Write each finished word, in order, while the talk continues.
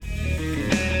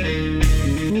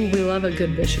love a good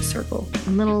vicious circle.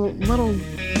 A little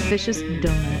vicious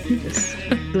donut. Just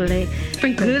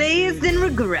glazed in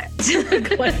regret.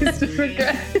 Glazed in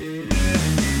regret.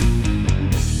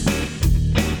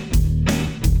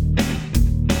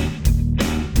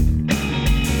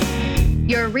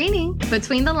 You're reading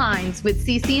Between the Lines with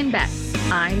Cece and Bex.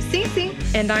 I'm Cece.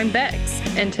 And I'm Bex.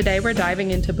 And today we're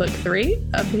diving into book 3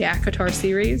 of the ACOWAR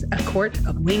series, A Court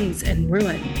of Wings and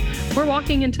Ruin. We're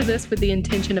walking into this with the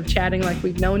intention of chatting like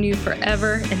we've known you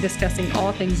forever and discussing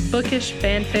all things bookish,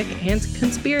 fanfic, and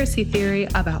conspiracy theory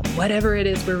about whatever it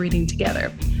is we're reading together.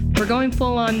 We're going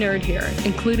full-on nerd here,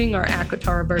 including our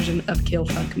ACOWAR version of Kill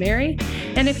Fuck Marry.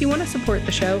 And if you want to support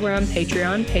the show, we're on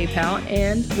Patreon, PayPal,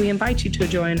 and we invite you to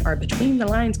join our Between the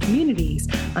Lines communities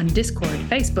on Discord,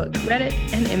 Facebook, Reddit,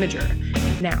 and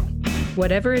Imager. Now,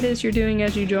 whatever it is you're doing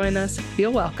as you join us,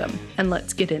 feel welcome, and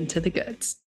let's get into the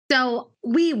goods. So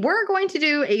we were going to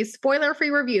do a spoiler-free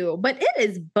review, but it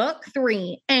is book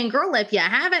 3. And girl, if you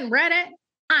haven't read it,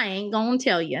 I ain't gonna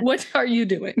tell you. What are you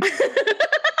doing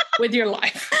with your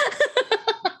life?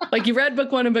 Like, you read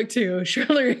book 1 and book 2.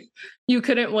 Surely you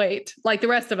couldn't wait, like the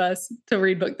rest of us, to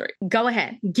read book 3. Go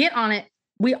ahead. Get on it.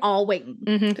 We all waiting.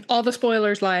 Mm-hmm. All the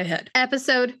spoilers lie ahead.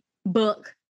 Episode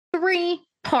book 3,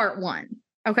 part 1.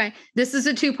 Okay. This is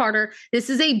a 2-parter. This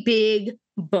is a big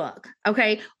book.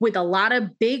 Okay. With a lot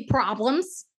of big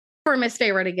problems for Miss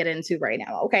Feyre to get into right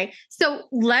now. Okay. So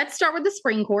let's start with the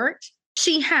Spring Court.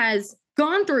 She has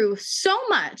gone through so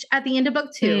much at the end of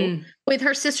book 2 with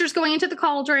her sisters going into the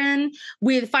cauldron,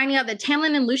 with finding out that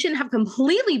Tamlin and Lucien have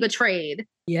completely betrayed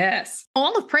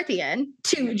all of Prythian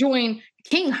to join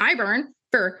King Hybern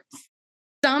for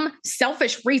some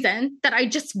selfish reason that I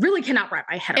just really cannot wrap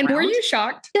my head around. And were you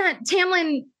shocked that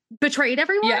Tamlin betrayed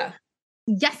everyone? Yeah.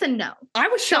 Yes and no. I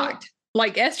was shocked.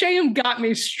 Like, SJM got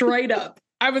me straight up.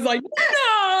 I was like,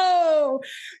 no!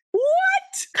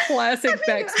 What? Classic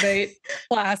Bex bait.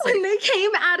 Classic. When they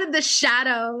came out of the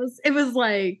shadows, it was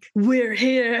like, we're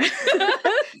here.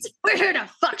 We're here to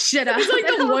fuck shit up. It's like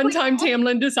the one time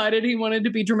Tamlin decided he wanted to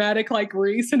be dramatic like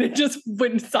Rhys, and it just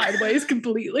went sideways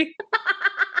completely.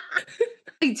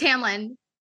 Hey, Tamlin,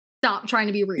 stop trying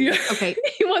to be Rhys. Yeah. Okay.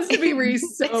 He wants to be Rhys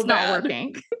so it's bad. not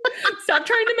working. Stop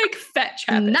trying to make Fetch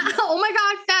happen. No, oh my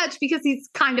God, Fetch, because he's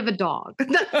kind of a dog.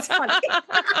 That's funny.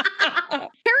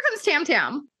 Here comes Tam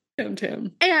Tam. Tam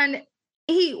Tam. And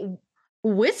he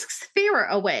whisks Feyre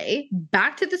away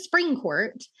back to the Spring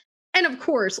Court. And of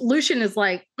course, Lucien is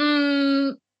like,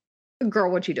 girl,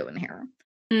 what you doing here?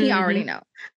 Mm-hmm. You already know.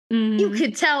 Mm-hmm. You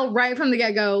could tell right from the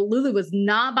get-go, Lulu was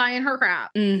not buying her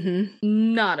crap.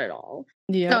 Mm-hmm. Not at all.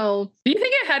 Yeah. So, do you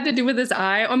think it had to do with his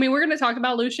eye? I mean, we're going to talk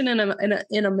about Lucien in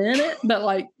a minute, but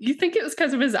like, you think it was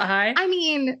because of his eye? I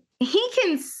mean, he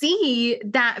can see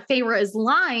that Feyre is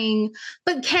lying,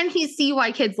 but can he see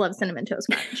why kids love Cinnamon Toast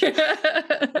Crunch?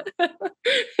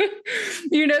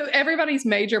 You know, everybody's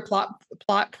major plot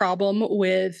problem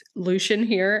with Lucien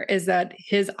here is that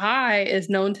his eye is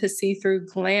known to see through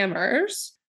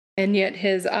glamours, and yet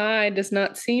his eye does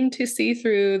not seem to see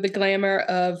through the glamour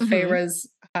of Feyre's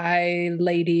high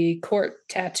lady court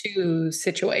tattoo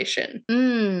situation.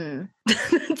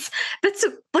 That's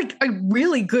a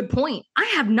really good point. I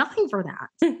have nothing for that.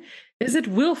 Is it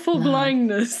willful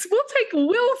blindness? We'll take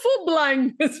willful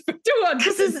blindness for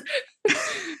 200.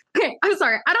 Okay, I'm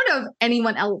sorry. I don't know if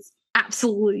anyone else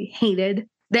absolutely hated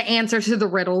the answer to the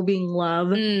riddle being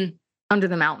love under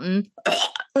the mountain.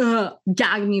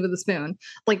 Gag me with a spoon.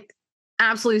 Like,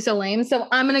 absolutely so lame. So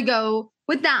I'm going to go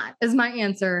with that as my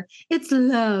answer. It's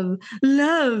love.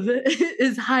 Love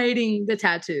is hiding the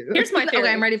tattoo. Here's my theory.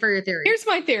 Okay, I'm ready for your theory. Here's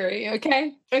my theory,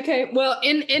 okay? Okay, well,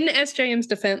 in SJM's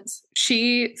defense,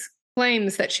 she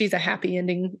claims that she's a happy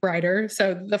ending writer.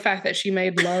 So the fact that she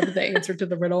made love the answer to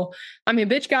the riddle, I mean,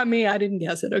 bitch got me. I didn't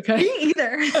guess it, okay? Me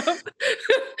either. Is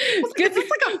this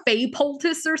like a Fae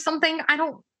poultice or something? I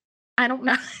don't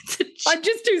know. I'm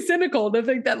just too cynical to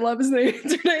think that love is the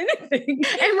answer to anything.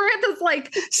 And Mirand's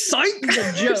like, psych,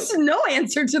 the joke. There's no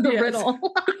answer to the riddle.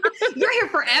 You're here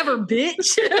forever,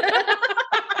 bitch.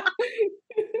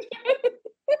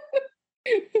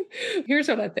 Here's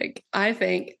what I think. I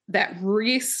think that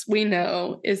Rhys, we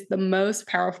know, is the most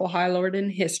powerful High Lord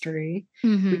in history.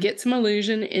 We get some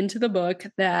allusion into the book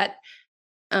that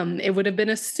it would have been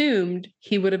assumed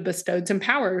he would have bestowed some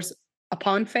powers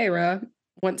upon Feyre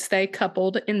once they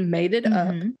coupled and mated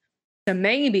up. So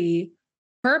maybe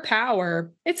her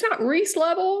power, it's not Rhys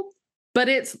level, but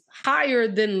it's higher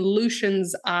than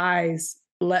Lucien's eyes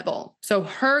level. So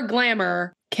her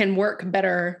glamour can work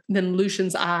better than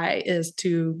Lucien's eye is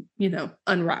to,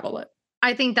 unravel it.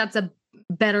 I think that's a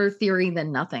better theory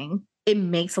than nothing. It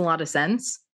makes a lot of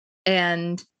sense.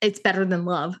 and it's better than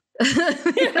love.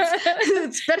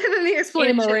 It's better than the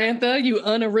explanation. Amarantha, you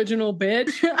unoriginal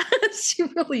bitch. She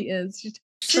really is.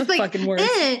 She's the like, fucking worst.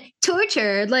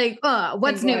 Tortured. Like,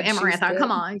 what's new, glad she's Amarantha? dead.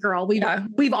 Come on, girl.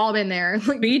 We've all been there.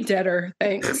 Like, Be deader.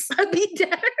 Thanks. be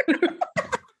deader.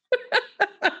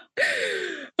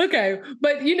 Okay.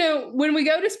 But, when we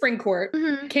go to Spring Court,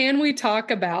 can we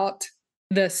talk about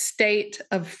the state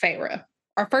of Feyre?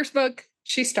 Our first book,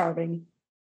 she's starving.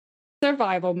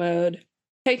 Survival mode.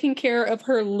 Taking care of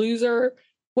her loser.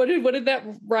 What did that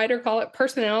writer call it?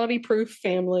 Personality-proof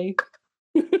family.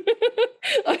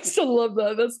 I still love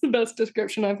that. That's the best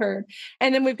description I've heard.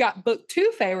 And then we've got book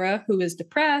 2, Feyre, who is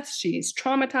depressed. She's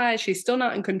traumatized. She's still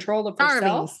not in control of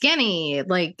herself. Starving, skinny.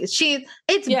 Like, it's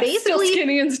basically still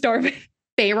skinny and starving.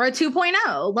 Feyre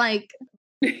 2.0. Like,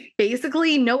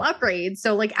 basically no upgrades.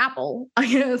 So, like Apple, I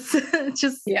guess.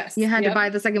 Just, you had to buy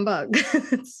the second book.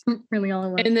 It's really all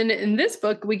it was. And then in this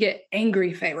book, we get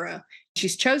angry Feyre.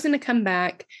 She's chosen to come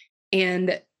back,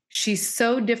 and she's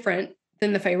so different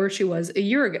than the Feyre she was a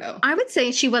year ago. I would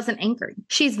say she wasn't angry.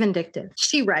 She's vindictive.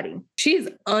 She's ready. She's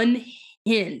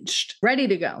unhinged. Ready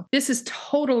to go. This is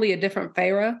totally a different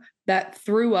Feyre that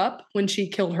threw up when she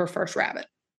killed her first rabbit.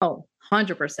 Oh,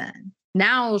 100%.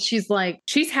 Now she's like...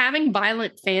 She's having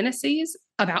violent fantasies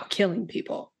about killing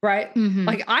people, right? Mm-hmm.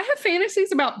 Like, I have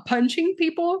fantasies about punching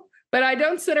people, but I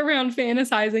don't sit around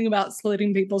fantasizing about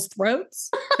slitting people's throats.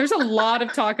 There's a lot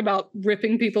of talk about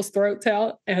ripping people's throats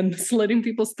out and slitting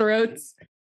people's throats.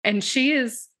 And she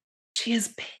is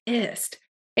pissed.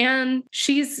 And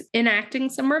she's enacting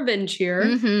some revenge here.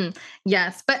 Mm-hmm.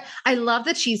 Yes. But I love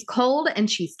that she's cold and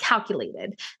she's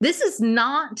calculated. This is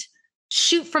not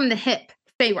shoot from the hip,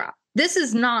 Feyre. This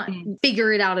is not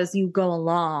figure it out as you go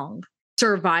along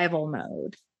survival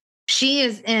mode. She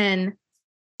is in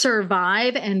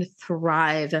survive and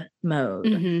thrive mode.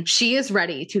 Mm-hmm. She is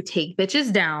ready to take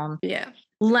bitches down. Yeah.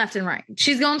 Left and right.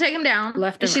 She's going to take them down.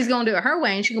 Left and she's going to do it her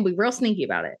way, and she's going to be real sneaky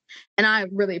about it. And I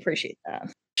really appreciate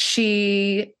that.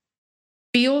 She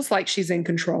feels like she's in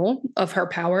control of her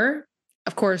power.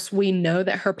 Of course, we know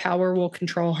that her power will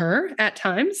control her at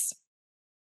times,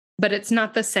 but it's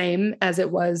not the same as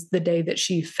it was the day that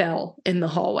she fell in the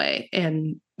hallway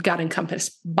and got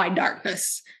encompassed by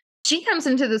darkness. She comes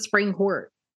into the Spring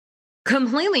Court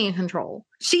completely in control.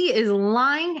 She is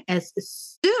lying as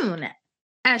soon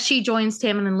as she joins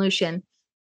Tamlin and Lucien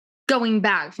going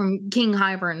back from King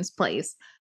Hybern's place.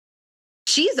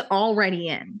 She's already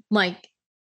in. Like,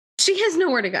 she has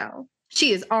nowhere to go.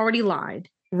 She has already lied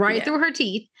through her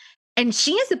teeth. And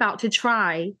she is about to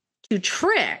try to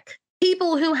trick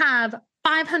people who have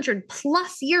 500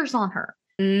 plus years on her.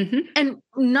 Mm-hmm. And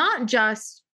not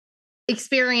just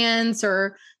experience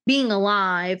or being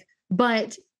alive,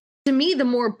 but to me, the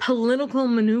more political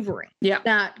maneuvering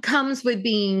that comes with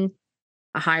being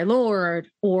a High Lord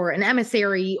or an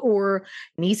emissary or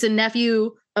niece and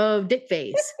nephew of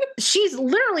Dickface. She's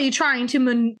literally trying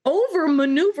to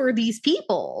over-maneuver these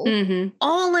people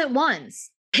all at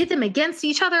once, pit them against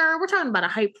each other. We're talking about a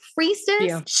high priestess.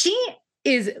 Yeah. She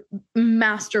is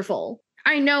masterful.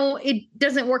 I know it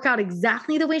doesn't work out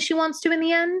exactly the way she wants to in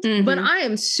the end, but I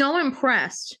am so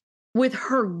impressed with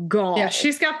her gall. Yeah,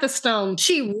 she's got the stone.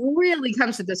 She really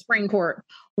comes to the Spring Court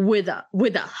with a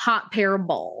hot pair of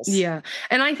balls. Yeah.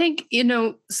 And I think,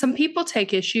 some people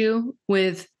take issue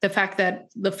with the fact that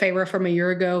the Feyre from a year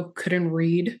ago couldn't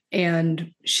read,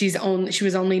 and she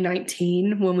was only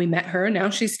 19 when we met her. Now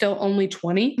she's still only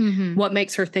 20. Mm-hmm. What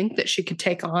makes her think that she could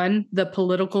take on the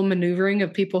political maneuvering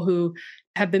of people who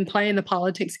have been playing the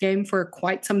politics game for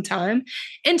quite some time?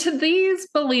 And to these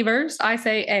believers, I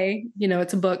say,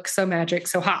 it's a book, so magic,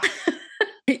 so hot.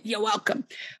 You're welcome.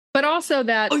 But also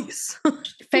that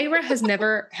Feyre has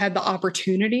never had the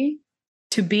opportunity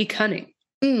to be cunning.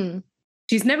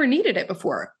 She's never needed it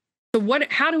before. So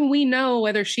how do we know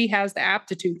whether she has the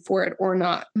aptitude for it or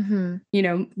not?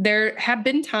 Mm-hmm. There have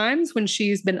been times when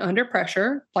she's been under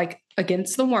pressure, like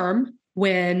against the worm,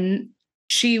 when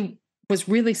she was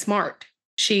really smart.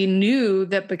 She knew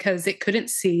that because it couldn't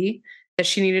see, that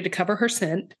she needed to cover her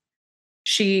scent.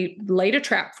 She laid a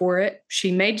trap for it.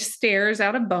 She made stairs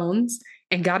out of bones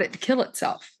and got it to kill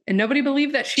itself. And nobody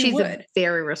believed that she's would.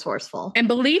 Very resourceful. And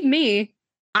believe me,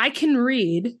 I can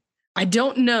read. I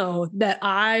don't know that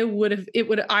I would have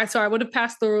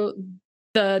passed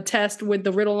the test with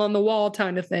the riddle on the wall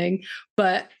kind of thing,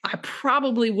 but I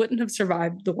probably wouldn't have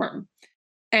survived the worm.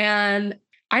 And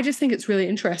I just think it's really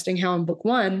interesting how in book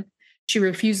 1, she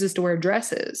refuses to wear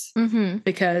dresses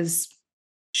because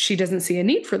she doesn't see a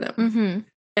need for them. Mm-hmm.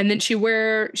 And then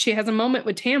she has a moment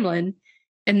with Tamlin,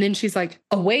 And then she's like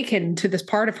awakened to this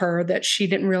part of her that she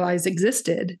didn't realize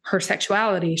existed, her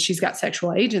sexuality. She's got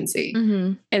sexual agency.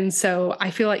 Mm-hmm. And so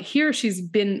I feel like here she's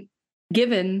been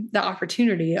given the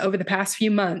opportunity over the past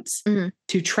few months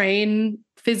to train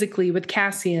physically with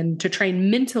Cassian, to train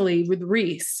mentally with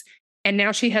Reese. And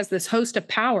now she has this host of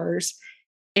powers.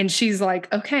 And she's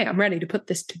like, okay, I'm ready to put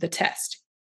this to the test.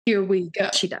 Here we go.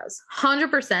 She does.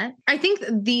 100%. I think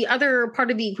the other part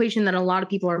of the equation that a lot of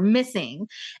people are missing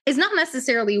is not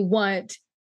necessarily what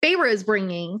Feyre is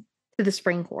bringing to the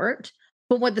Spring Court,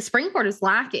 but what the Spring Court is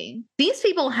lacking. These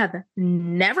people have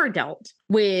never dealt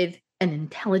with an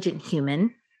intelligent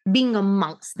human being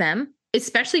amongst them,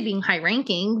 especially being high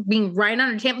ranking, being right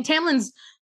under Tamlin's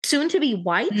soon to be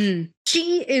wife.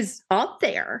 She is up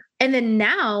there. And then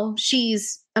now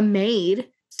she's a maid.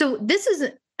 So this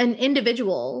is an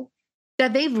individual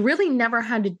that they've really never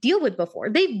had to deal with before.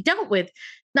 They've dealt with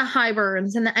the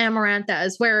Highburns and the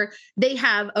Amaranthas, where they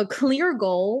have a clear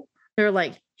goal. They're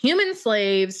like human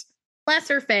slaves,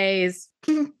 lesser phase,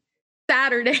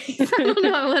 Saturdays. I don't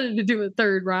know. I wanted to do a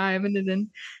third rhyme and it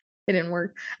didn't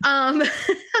work.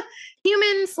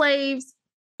 Human slaves,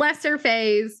 lesser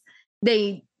phase.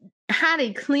 They had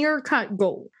a clear-cut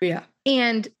goal. Yeah.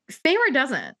 And Feyre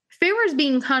doesn't. Feyre's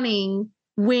being cunning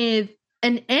with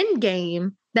an end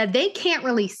game that they can't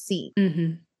really see.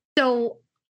 So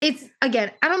it's,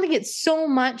 again, I don't think it's so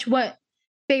much what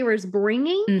Feyre's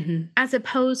bringing as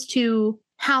opposed to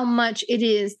how much it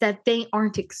is that they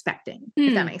aren't expecting,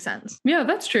 if that makes sense. Yeah,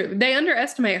 that's true. They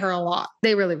underestimate her a lot.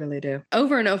 They really, really do.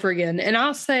 Over and over again. And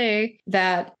I'll say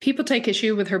that people take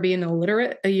issue with her being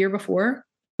illiterate a year before,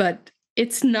 but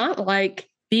it's not like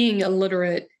being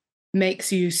illiterate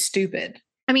makes you stupid.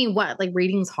 I mean, what? Like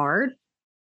reading's hard?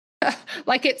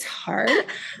 Like it's hard.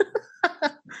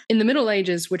 In the Middle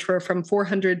Ages, which were from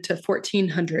 400 to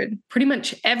 1400, pretty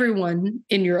much everyone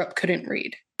in Europe couldn't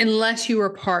read unless you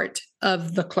were part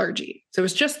of the clergy. So it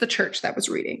was just the church that was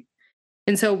reading.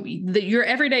 And so your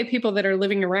everyday people that are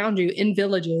living around you in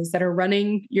villages that are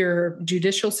running your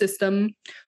judicial system,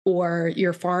 or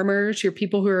your farmers, your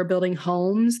people who are building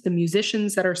homes, the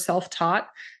musicians that are self-taught,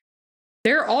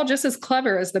 they're all just as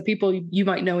clever as the people you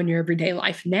might know in your everyday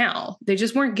life now. They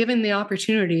just weren't given the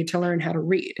opportunity to learn how to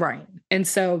read. Right. And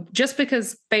so just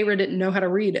because Feyre didn't know how to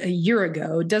read a year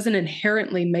ago doesn't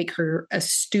inherently make her a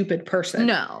stupid person.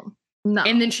 No.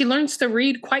 And then she learns to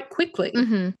read quite quickly.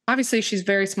 Obviously, she's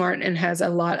very smart and has a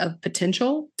lot of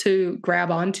potential to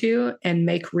grab onto and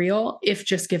make real if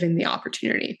just given the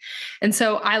opportunity. And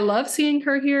so I love seeing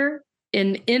her here.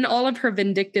 In all of her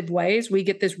vindictive ways, we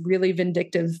get this really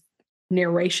vindictive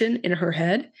narration in her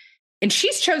head. And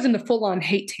she's chosen to full on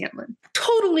hate Tamlin.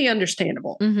 Totally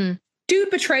understandable.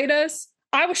 Dude betrayed us.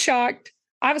 I was shocked.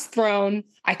 I was thrown.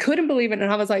 I couldn't believe it.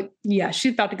 And I was like, yeah,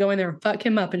 she's about to go in there and fuck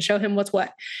him up and show him what's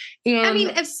what. And I mean,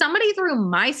 if somebody threw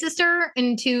my sister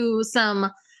into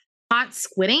some hot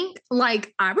squid ink,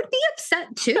 like I would be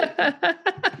upset too.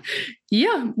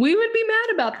 Yeah, we would be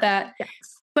mad about that. Yes.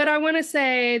 But I want to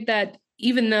say that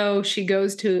even though she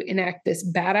goes to enact this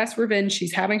badass revenge,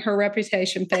 she's having her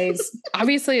reputation phase.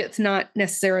 Obviously, it's not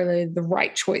necessarily the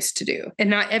right choice to do. And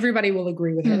not everybody will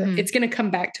agree with her. It's going to come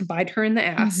back to bite her in the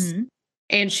ass.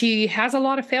 And she has a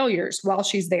lot of failures while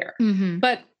she's there.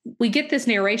 But we get this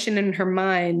narration in her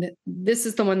mind. This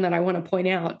is the one that I want to point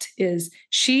out, is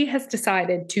she has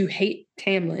decided to hate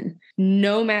Tamlin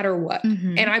no matter what.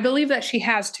 And I believe that she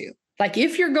has to. Like,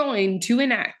 if you're going to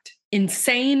enact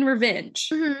insane revenge,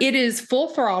 it is full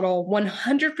throttle,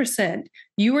 100%.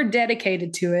 You are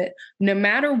dedicated to it. No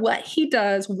matter what he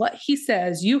does, what he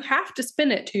says, you have to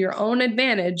spin it to your own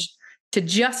advantage to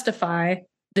justify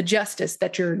the justice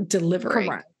that you're delivering.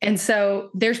 Correct. And so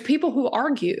there's people who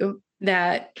argue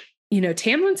that, you know,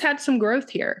 Tamlin's had some growth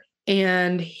here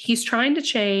and he's trying to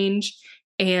change,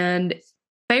 and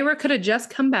Feyre could have just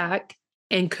come back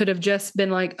and could have just been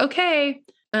like, okay,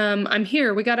 I'm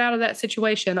here. We got out of that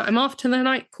situation. I'm off to the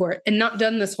night court, and not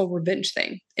done this whole revenge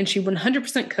thing. And she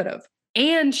 100% could have.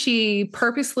 And she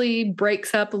purposely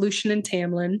breaks up Lucien and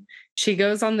Tamlin. She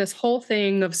goes on this whole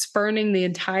thing of spurning the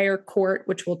entire court,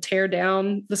 which will tear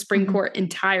down the Spring Court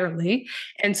entirely.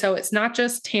 And so it's not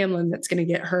just Tamlin that's going to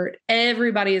get hurt.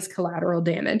 Everybody is collateral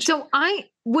damage. So I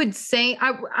would say,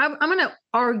 I'm going to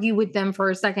argue with them for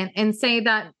a second and say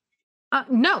that,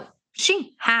 no,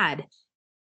 she had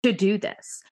to do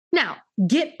this. Now,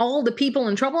 get all the people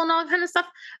in trouble and all that kind of stuff?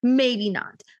 Maybe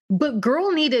not. But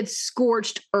girl needed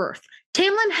scorched earth.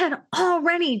 Tamlin had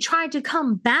already tried to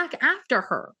come back after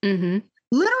her.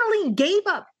 Literally gave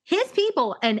up his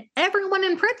people and everyone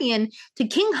in Prythian to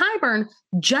King Hybern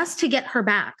just to get her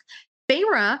back.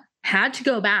 Feyre had to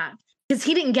go back. Because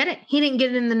he didn't get it. He didn't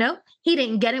get it in the note. He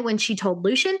didn't get it when she told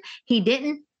Lucian. He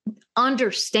didn't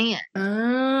understand.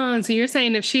 Oh, so you're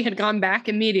saying if she had gone back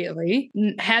immediately,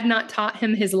 had not taught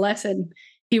him his lesson,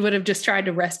 he would have just tried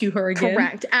to rescue her again?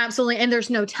 Correct. Absolutely. And there's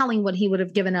no telling what he would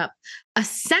have given up a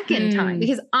second time,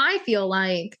 because I feel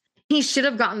like he should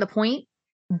have gotten the point.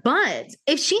 But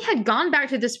if she had gone back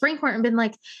to the Spring Court and been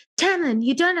like, Tamlin,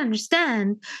 you don't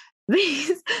understand.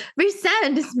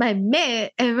 Rhysand is my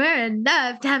mate and we're in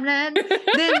love, Tamlin.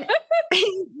 Then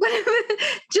he would have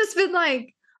just been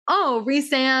like, oh,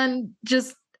 Rhysand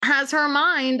just has her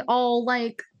mind all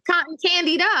like cotton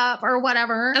candied up or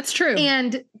whatever. That's true.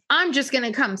 And I'm just going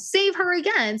to come save her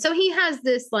again. So he has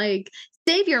this like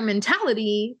savior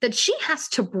mentality that she has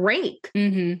to break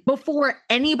before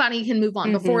anybody can move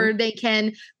on, before they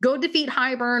can go defeat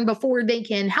Hybern, before they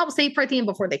can help save Prythian,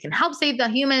 before they can help save the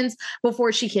humans,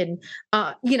 before she can,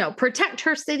 protect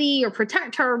her city or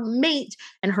protect her mate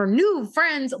and her new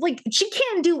friends. Like she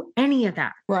can't do any of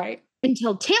that. Right.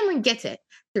 Until Tamlin gets it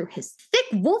through his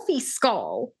thick wolfy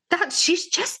skull that she's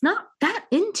just not that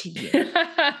into you.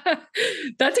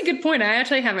 That's a good point. I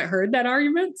actually haven't heard that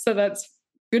argument. So that's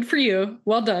good for you.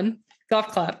 Well done. Golf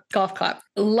clap. Golf clap.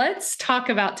 Let's talk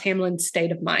about Tamlin's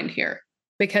state of mind here.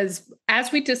 Because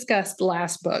as we discussed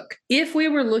last book, if we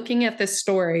were looking at this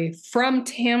story from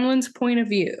Tamlin's point of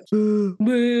view, boo,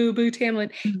 boo, Tamlin,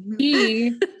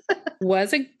 he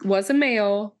was a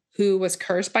male who was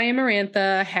cursed by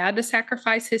Amarantha, had to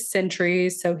sacrifice his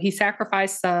sentries. So he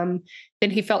sacrificed some.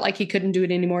 Then he felt like he couldn't do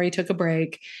it anymore. He took a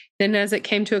break. Then as it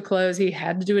came to a close, he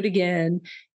had to do it again.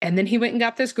 And then he went and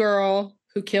got this girl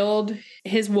who killed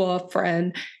his wolf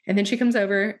friend. And then she comes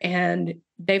over and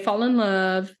they fall in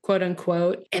love, quote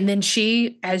unquote. And then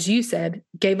she, as you said,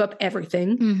 gave up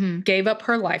everything, gave up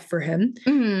her life for him,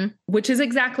 which is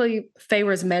exactly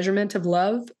Feyre's measurement of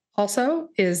love. Also,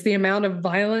 is the amount of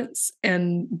violence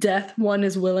and death one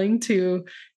is willing to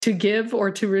give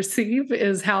or to receive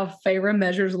is how Feyre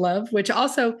measures love, which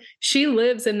also she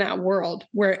lives in that world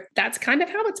where that's kind of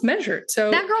how it's measured. So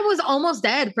that girl was almost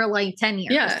dead for like 10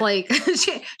 years. Yeah. Like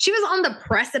she was on the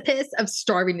precipice of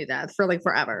starving to death for like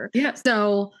forever. Yeah.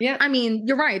 So, yeah. I mean,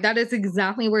 you're right. That is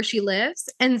exactly where she lives.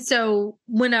 And so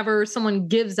whenever someone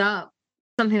gives up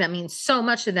something that means so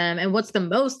much to them, and what's the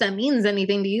most that means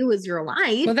anything to you is your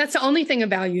life. Well, that's the only thing of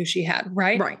value she had,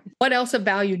 right? Right. What else of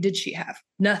value did she have?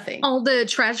 Nothing. All the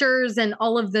treasures and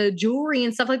all of the jewelry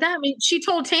and stuff like that. I mean, she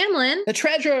told Tamlin, the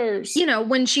treasures,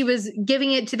 when she was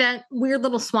giving it to that weird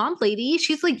little swamp lady,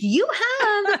 she's like, you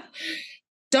have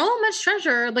so much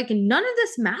treasure. Like none of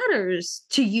this matters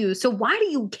to you. So why do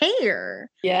you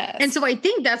care? Yes. And so I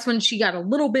think that's when she got a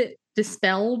little bit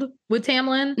dispelled with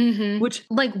Tamlin, which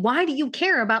like, why do you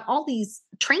care about all these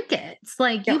trinkets?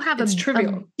 Like you have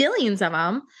billions of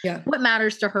them. Yeah. What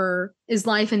matters to her is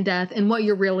life and death and what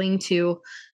you're willing to.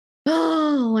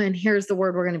 Oh, and here's the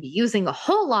word we're going to be using a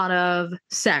whole lot of: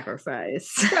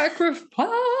 sacrifice. Sacrifice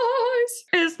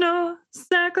is no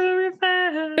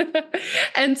sacrifice.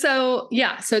 And so,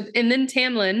 and then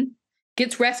Tamlin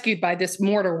gets rescued by this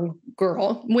mortal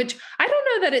girl, which I don't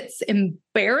know that it's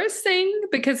embarrassing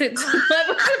because it's what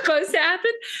was supposed to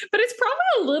happen, but it's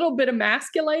probably a little bit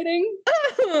emasculating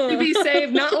to be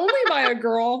saved not only by a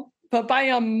girl, but by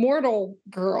a mortal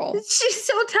girl. She's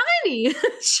so tiny.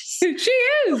 She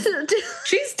is.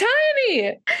 She's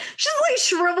tiny. She's like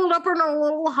shriveled up in a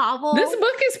little hovel. This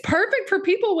book is perfect for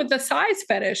people with a size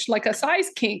fetish, like a size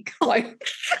kink. Like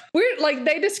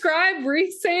they describe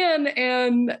Rhysand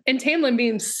and Tamlin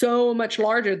being so much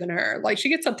larger than her. Like she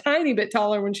gets a tiny bit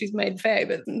taller when she's made Fae,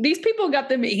 but these people got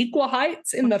them equal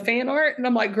heights in the fan art. And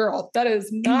I'm like, girl, that is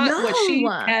not what she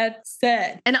had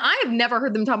said. And I have never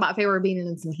heard them talk about Feyre being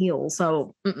in some heels.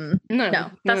 So no,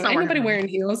 that's not ain't nobody wearing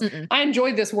heels. I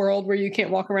enjoy this world where you can't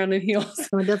walk around in heels.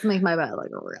 So it does make my butt look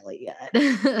really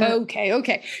good.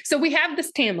 Okay. So we have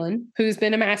this Tamlin who's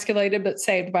been emasculated but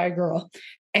saved by a girl.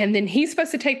 And then he's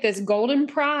supposed to take this golden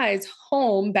prize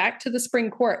home back to the Spring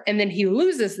Court. And then he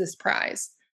loses this prize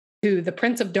to the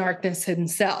Prince of Darkness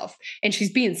himself. And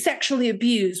she's being sexually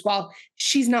abused while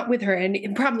she's not with her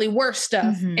and probably worse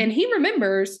stuff. And he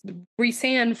remembers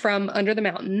Rhysand from Under the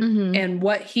Mountain and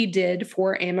what he did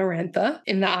for Amarantha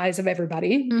in the eyes of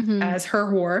everybody as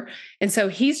her whore. And so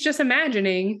he's just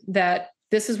imagining that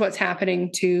this is what's happening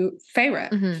to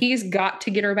Feyre. He's got to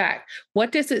get her back.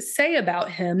 What does it say about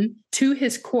him to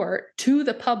his court, to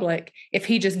the public, if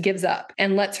he just gives up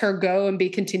and lets her go and be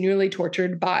continually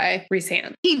tortured by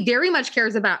Rhysand? He very much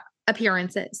cares about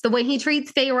appearances. The way he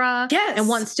treats Feyre and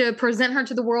wants to present her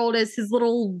to the world as his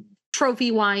little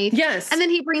trophy wife. Yes. And then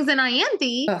he brings in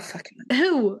Ianthe,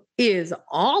 who is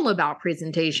all about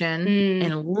presentation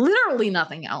and literally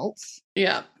nothing else.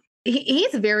 Yeah.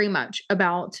 He's very much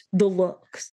about the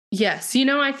looks. Yes.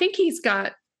 I think he's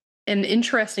got an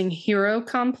interesting hero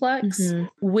complex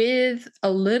with a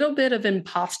little bit of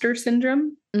imposter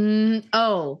syndrome.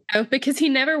 Because he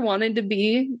never wanted to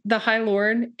be the High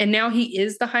Lord, and now he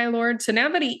is the High Lord. So now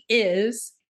that he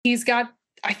is,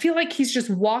 I feel like he's just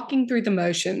walking through the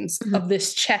motions of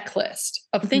this checklist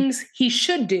of things he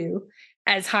should do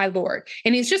as High Lord.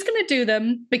 And he's just going to do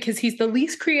them because he's the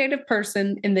least creative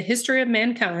person in the history of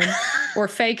mankind or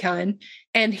Feykind.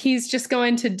 And he's just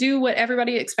going to do what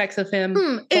everybody expects of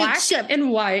him, black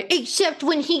and white. Except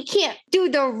when he can't do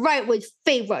the right with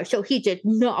favor, so he's just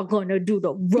not going to do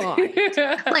the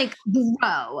right. Like,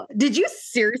 bro, did you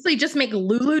seriously just make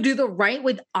Lulu do the right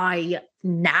with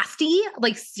nasty?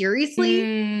 Like,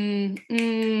 seriously?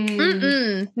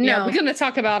 No. Yeah, we're going to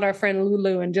talk about our friend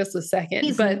Lulu in just a second.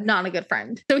 He's not a good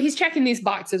friend. So he's checking these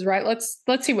boxes, right? Let's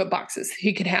see what boxes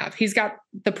he could have. He's got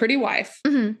the pretty wife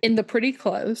in the pretty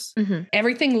clothes.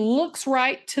 Everything looks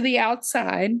right to the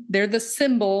outside. They're the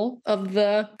symbol of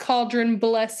the cauldron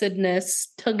blessedness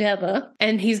together.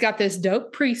 And he's got this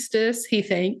dope priestess, he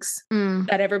thinks,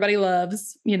 that everybody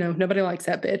loves. Nobody likes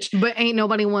that bitch. But ain't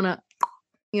nobody want to...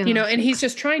 and he's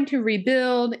just trying to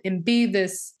rebuild and be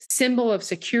this symbol of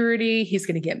security. He's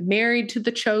going to get married to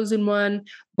the chosen one,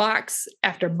 box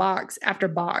after box after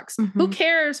box. Who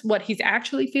cares what he's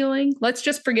actually feeling? Let's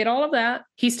just forget all of that.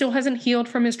 He still hasn't healed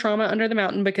from his trauma under the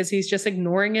mountain because he's just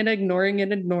ignoring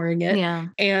it. Yeah.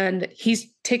 And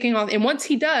he's taking off. And once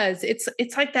he does, it's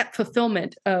like that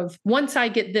fulfillment of once I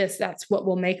get this, that's what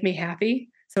will make me happy.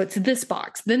 So it's this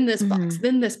box, then this box,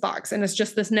 then this box. And it's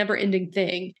just this never ending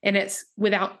thing. And it's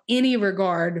without any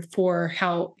regard for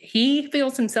how he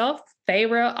feels himself,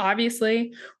 Feyre,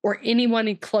 obviously, or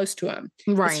anyone close to him.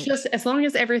 Right. It's just as long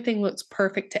as everything looks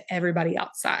perfect to everybody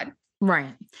outside. Right.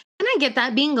 And I get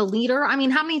that, being a leader. I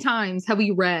mean, how many times have we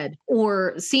read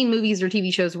or seen movies or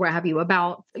TV shows, what have you,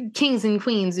 about kings and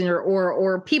queens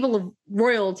or people of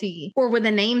royalty or with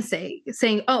a namesake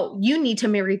saying, oh, you need to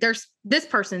marry this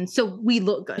person so we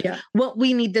look good. Yeah. Well,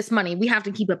 we need this money. We have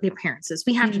to keep up appearances.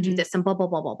 We have to do this and blah, blah,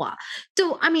 blah, blah, blah.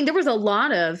 So, I mean, there was a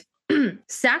lot of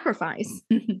sacrifice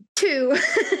to...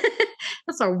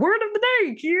 That's our word of the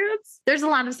day, kids. There's a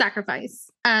lot of sacrifice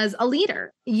as a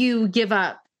leader. You give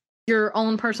up your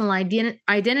own personal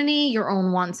identity, your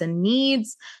own wants and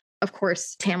needs. Of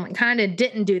course, Tamlin kind of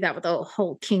didn't do that with the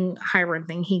whole King Hiram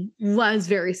thing. He was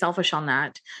very selfish on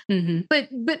that. But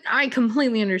I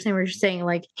completely understand what you're saying.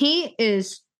 Like, he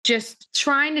is just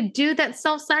trying to do that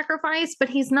self-sacrifice, but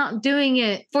he's not doing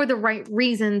it for the right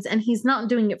reasons, and he's not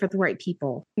doing it for the right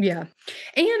people. Yeah.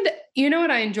 And you know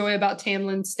what I enjoy about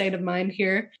Tamlin's state of mind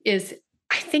here is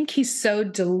I think he's so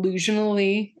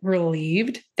delusionally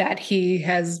relieved that he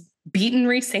has beaten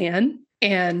Rhysand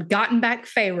and gotten back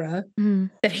Feyre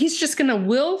that he's just going to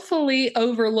willfully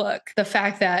overlook the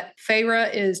fact that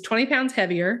Feyre is 20 pounds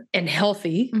heavier and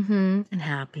healthy and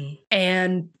happy.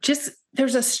 And just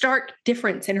there's a stark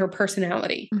difference in her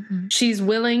personality. She's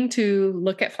willing to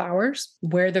look at flowers,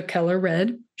 wear the color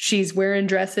red. She's wearing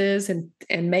dresses and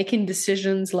making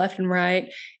decisions left and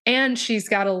right. And she's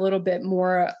got a little bit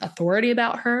more authority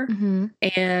about her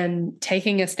and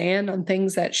taking a stand on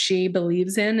things that she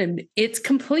believes in. And it's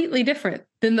completely different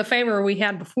than the Feyre we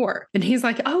had before. And he's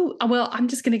like, oh, well, I'm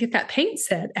just going to get that paint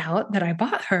set out that I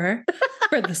bought her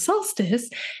for the solstice.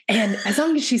 And as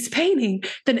long as she's painting,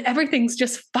 then everything's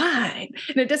just fine.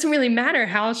 And it doesn't really matter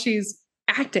how she's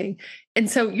acting.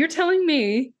 And so you're telling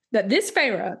me that this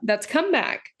Feyre that's come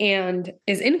back and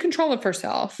is in control of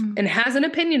herself and has an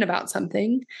opinion about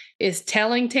something is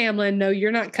telling Tamlin, no,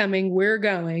 you're not coming, we're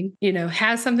going,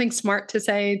 has something smart to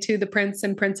say to the prince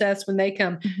and princess when they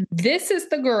come. This is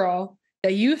the girl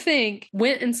that you think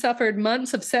went and suffered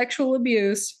months of sexual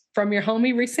abuse from your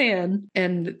homie Rhysand,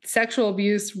 and sexual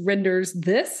abuse renders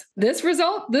this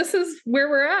result. This is where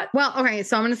we're at. Well, okay,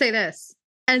 so I'm going to say this.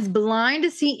 As blind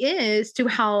as he is to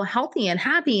how healthy and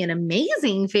happy and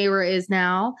amazing Feyre is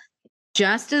now,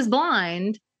 just as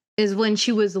blind is when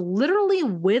she was literally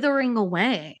withering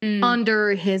away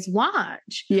under his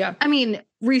watch. Yeah. I mean,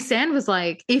 Rhysand was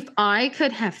like, if I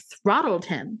could have throttled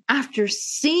him after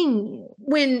seeing you,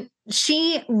 when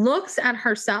she looks at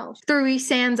herself through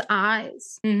Rhysand's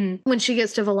eyes, when she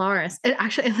gets to Valaris,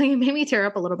 it made me tear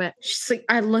up a little bit. She's like,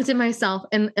 I looked at myself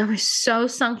and I was so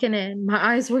sunken in.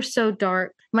 My eyes were so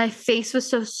dark. My face was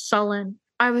so sullen.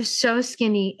 I was so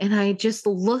skinny, and I just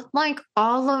looked like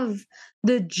all of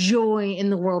the joy in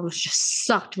the world was just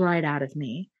sucked right out of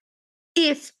me.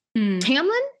 If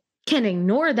Tamlin can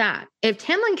ignore that, if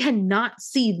Tamlin cannot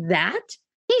see that,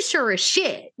 he sure as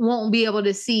shit won't be able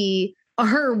to see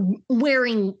her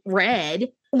wearing red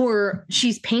or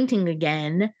she's painting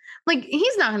again. Like,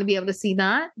 he's not going to be able to see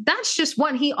that. That's just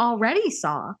what he already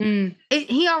saw.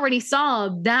 He already saw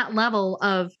that level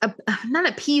of, not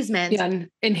appeasement. Yeah,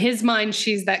 in his mind,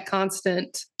 she's that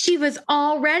constant. She was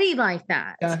already like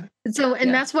that. Yeah. So,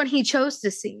 and that's what he chose to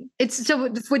see. It's so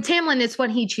with Tamlin, it's what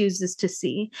he chooses to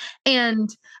see. And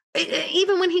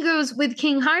even when he goes with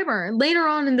King Hybern later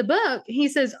on in the book, he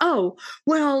says, oh,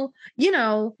 well,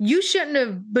 you shouldn't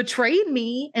have betrayed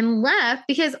me and left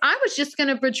because I was just going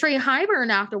to betray Hybern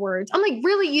afterwards. I'm like,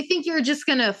 really? You think you're just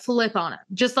going to flip on him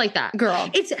just like that? Girl.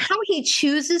 It's how he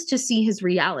chooses to see his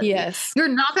reality. Yes. You're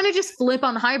not going to just flip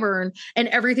on Hybern and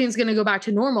everything's going to go back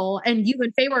to normal and you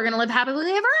and Faye are going to live happily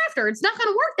ever after. It's not going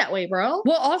to work that way, bro.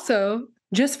 Well, also,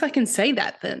 just fucking say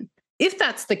that then. If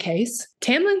that's the case,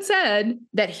 Tamlin said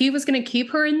that he was going to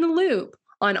keep her in the loop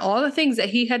on all the things that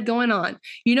he had going on.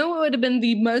 You know what would have been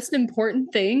the most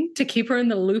important thing to keep her in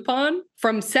the loop on?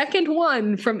 From second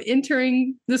one, from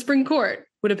entering the spring court,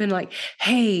 would have been like,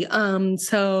 hey,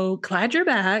 so glad you're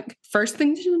back. First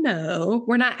thing to know,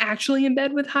 we're not actually in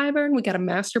bed with Hybern. We got a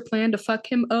master plan to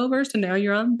fuck him over. So now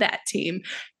you're on that team.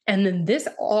 And then this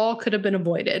all could have been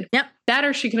avoided. Yep. That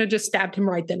or she could have just stabbed him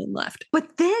right then and left.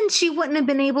 But then she wouldn't have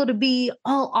been able to be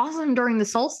all awesome during the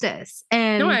solstice.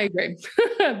 And no, I agree.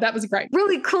 That was great.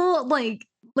 Really cool, like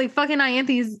fucking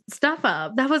Ianthe's stuff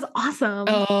up. That was awesome.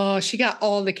 Oh, she got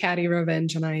all the catty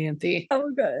revenge on Ianthe. Oh,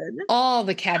 good. All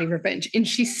the catty revenge. And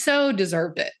she so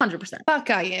deserved it. 100%. Fuck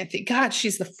Ianthe. God,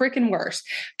 she's the freaking worst.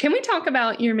 Can we talk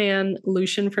about your man,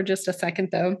 Lucien, for just a second,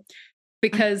 though?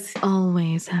 Because I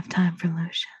always have time for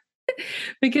Lucien.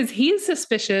 Because he's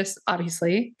suspicious,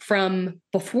 obviously, from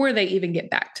before they even get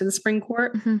back to the spring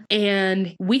court. Mm-hmm.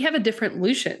 And we have a different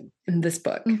Lucien in this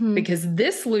book because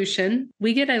this Lucien,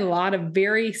 we get a lot of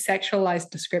very sexualized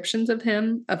descriptions of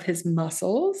him, of his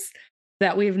muscles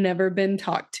that we've never been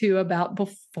talked to about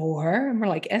before. And we're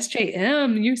like,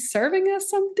 SJM, you serving us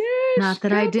some dish? Not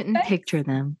that I didn't picture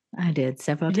them. I did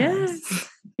several times.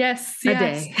 Yes. A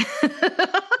day.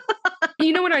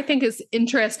 You know what I think is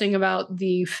interesting about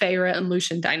the Feyre and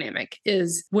Lucien dynamic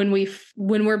is when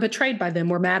we're betrayed by them,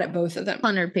 we're mad at both of them.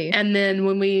 100p. And then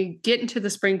when we get into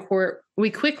the spring court, we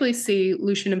quickly see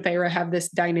Lucien and Feyre have this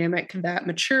dynamic that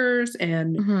matures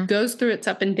and goes through its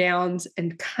up and downs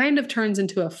and kind of turns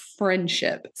into a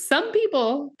friendship. Some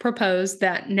people propose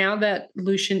that now that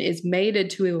Lucien is mated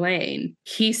to Elaine,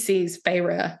 he sees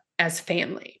Feyre as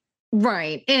family.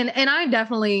 Right. And I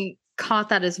definitely caught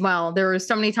that as well. There were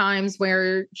so many times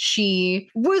where she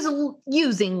was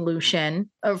using Lucien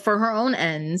for her own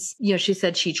ends. She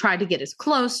said she tried to get as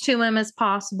close to him as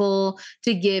possible,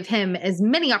 to give him as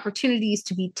many opportunities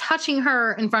to be touching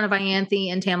her in front of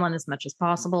Ianthe and Tamlin as much as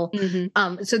possible.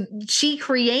 So she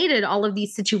created all of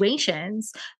these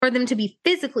situations for them to be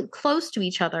physically close to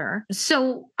each other.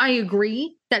 So I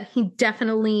agree that he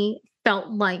definitely felt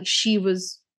like she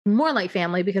was more like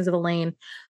family because of Elaine,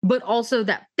 but also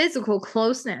that physical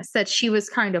closeness that she was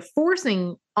kind of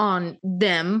forcing on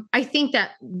them, I think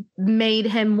that made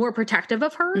him more protective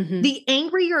of her. The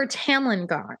angrier Tamlin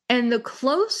got and the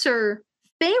closer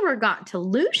Feyre got to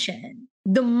Lucien,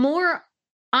 the more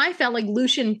I felt like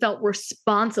Lucien felt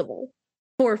responsible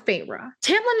for Feyre.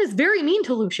 Tamlin is very mean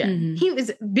to Lucien. He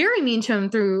was very mean to him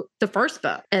through the first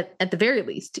book, at the very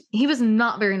least. He was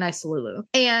not very nice to Lulu.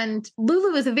 And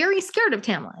Lulu is very scared of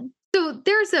Tamlin. So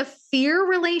there's a fear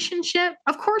relationship.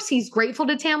 Of course, he's grateful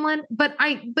to Tamlin, but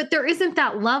there isn't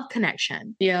that love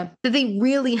connection that they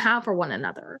really have for one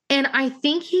another. And I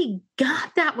think he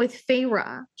got that with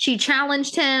Feyre. She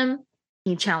challenged him.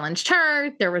 He challenged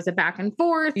her. There was a back and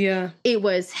forth. Yeah. It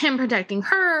was him protecting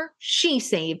her. She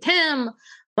saved him.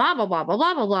 Blah, blah, blah, blah,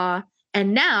 blah, blah, blah.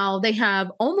 And now they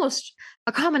have almost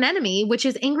a common enemy, which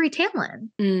is angry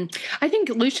Tamlin. I think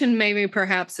Lucien maybe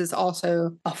perhaps is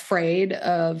also afraid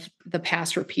of the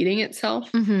past repeating itself.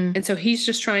 And so he's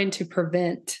just trying to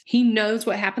prevent. He knows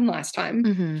what happened last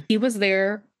time. He was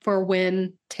there for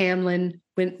when Tamlin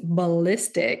went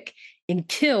ballistic and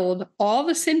killed all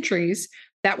the sentries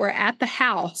that were at the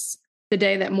house the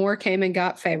day that Mor came and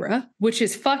got Feyre, which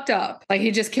is fucked up. Like, he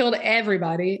just killed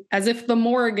everybody as if the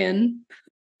Morrigan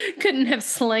couldn't have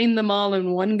slain them all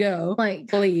in one go. Like,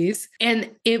 please. And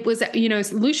it was,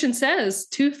 Lucien says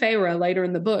to Feyre later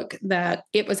in the book that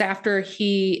it was after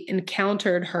he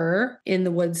encountered her in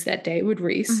the woods that day with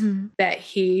Rhys that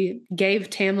he gave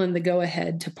Tamlin the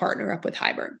go-ahead to partner up with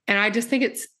Hybern. And I just think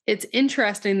it's it's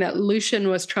interesting that Lucian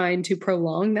was trying to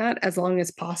prolong that as long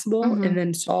as possible and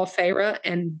then saw Feyre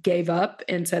and gave up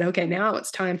and said, okay, now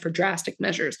it's time for drastic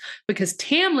measures because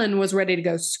Tamlin was ready to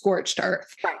go scorched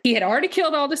earth. Right. He had already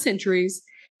killed all the sentries.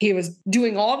 He was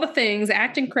doing all the things,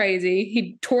 acting crazy.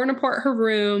 He'd torn apart her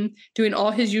room, doing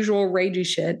all his usual ragey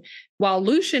shit, while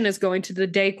Lucian is going to the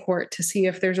day court to see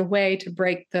if there's a way to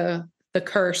break the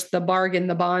curse, the bargain,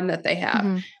 the bond that they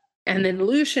have. And then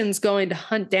Lucian's going to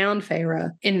hunt down Feyre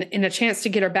in a chance to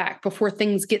get her back before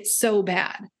things get so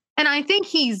bad. And I think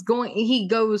he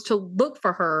goes to look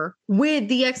for her with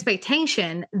the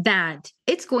expectation that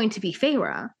it's going to be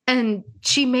Feyre. And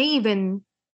she may even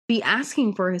be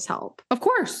asking for his help. Of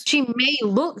course. She may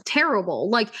look terrible.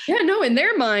 Like, yeah, no, in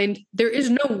their mind, there is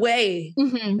no way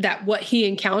that what he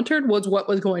encountered was what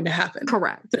was going to happen.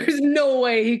 Correct. There's no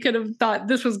way he could have thought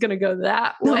this was going to go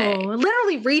that way. No,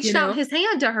 literally reached out his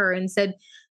hand to her and said,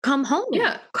 come home.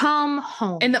 Yeah. Come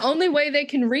home. And the only way they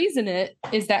can reason it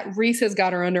is that Rhys has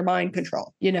got her under mind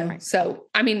control, Right. So,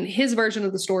 I mean, his version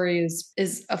of the story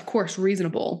is of course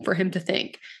reasonable for him to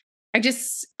think. I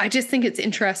just think it's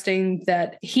interesting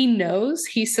that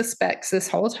he suspects this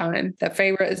whole time that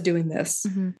Feyre is doing this,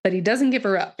 but he doesn't give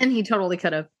her up. And he totally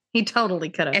could have.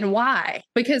 And why?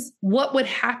 Because what would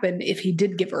happen if he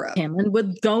did give her up? Tamlin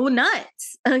would go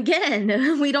nuts.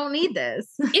 Again, we don't need this.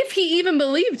 If he even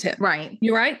believed him. Right.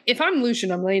 You're right. If I'm Lucian,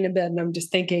 I'm laying in bed and I'm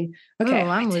just thinking, okay. Oh,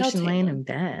 I'm Lucian laying in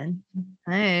bed.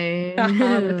 Hey.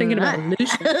 We're thinking about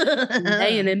Lucian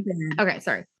laying in bed. Okay,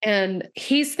 sorry. And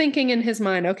he's thinking in his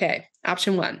mind, okay,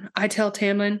 option one, I tell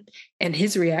Tamlin, and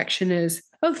his reaction is,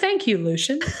 oh, thank you,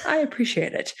 Lucian. I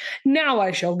appreciate it. Now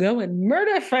I shall go and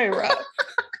murder Feyre.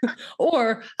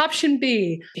 Or option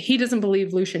B, he doesn't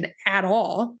believe Lucian at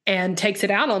all and takes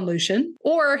it out on Lucian.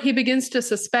 Or he begins to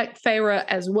suspect Feyre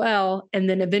as well and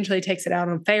then eventually takes it out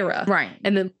on Feyre. Right.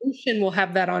 And then Lucian will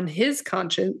have that on his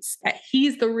conscience that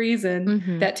he's the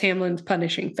reason that Tamlin's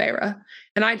punishing Feyre.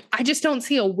 And I just don't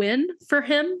see a win for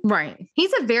him. Right.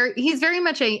 He's very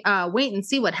much a wait and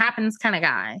see what happens kind of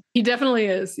guy. He definitely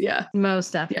is. Yeah.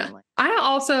 Most definitely. Yeah. I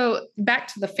also, back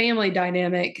to the family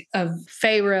dynamic of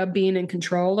Feyre being in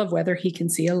control of whether he can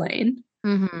see Elaine.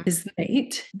 His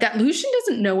mate, that Lucian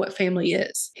doesn't know what family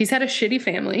is. He's had a shitty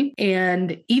family.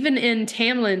 And even in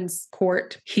Tamlin's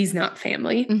court, he's not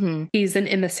family. He's an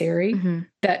emissary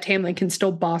that Tamlin can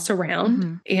still boss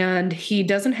around. And he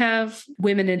doesn't have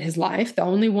women in his life. The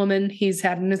only woman he's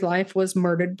had in his life was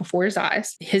murdered before his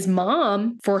eyes. His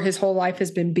mom, for his whole life, has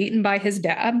been beaten by his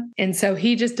dad. And so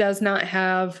he just does not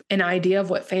have an idea of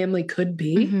what family could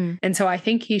be. And so I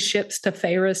think he ships to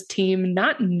Feyre's team,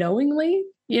 not knowingly.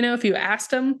 If you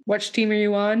asked him, which team are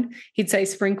you on? He'd say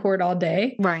Spring Court all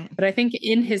day. Right. But I think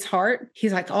in his heart,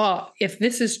 he's like, oh, if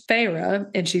this is Feyre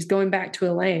and she's going back to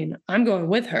Elaine, I'm going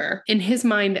with her. In his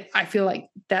mind, I feel like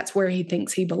that's where he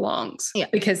thinks he belongs. Yeah.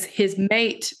 Because his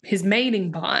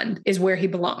mating bond is where he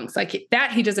belongs. Like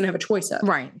that, he doesn't have a choice of.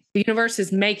 Right. The universe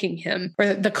is making him,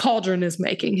 or the cauldron is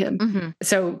making him.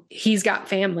 So he's got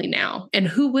family now. And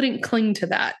who wouldn't cling to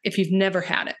that if you've never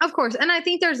had it? Of course. And I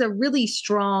think there's a really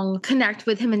strong connect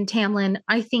with him and Tamlin.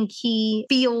 I think he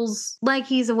feels like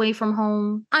he's away from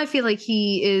home. I feel like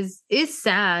he is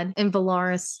sad in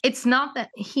Velaris. It's not that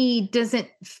he doesn't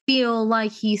feel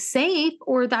like he's safe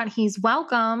or that he's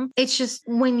welcome. It's just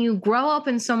when you grow up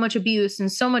in so much abuse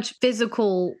and so much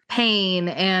physical pain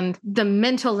and the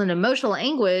mental and emotional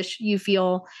anguish you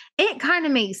feel, it kind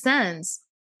of makes sense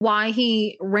why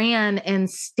he ran and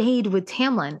stayed with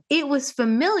Tamlin. It was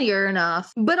familiar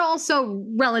enough, but also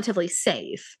relatively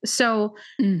safe. So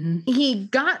he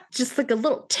got just like a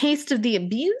little taste of the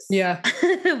abuse. Yeah.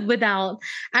 Without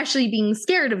actually being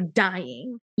scared of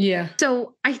dying. Yeah.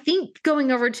 So I think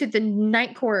going over to the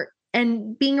night court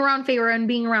and being around Feyre and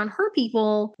being around her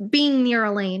people, being near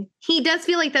Elaine, he does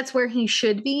feel like that's where he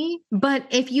should be. But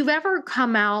if you've ever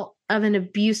come out of an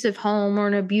abusive home or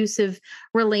an abusive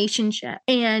relationship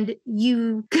and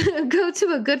you go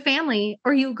to a good family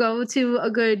or you go to a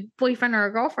good boyfriend or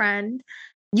a girlfriend,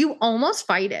 you almost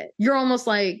fight it. You're almost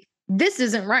like, this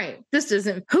isn't right.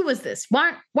 Who is this?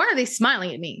 Why are they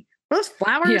smiling at me? Those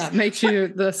flowers? Yeah, makes you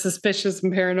the suspicious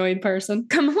and paranoid person.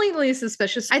 Completely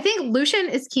suspicious. I think Lucian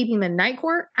is keeping the night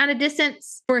court at a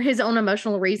distance for his own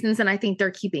emotional reasons. And I think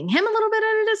they're keeping him a little bit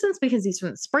at a distance because he's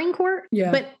from the spring court.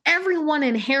 Yeah. But everyone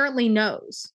inherently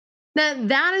knows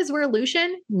that is where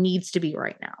Lucian needs to be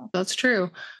right now. That's true.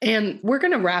 And we're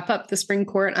going to wrap up the spring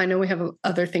court. I know we have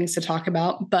other things to talk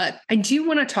about, but I do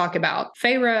want to talk about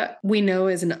Feyre. We know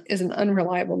is an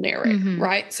unreliable narrator,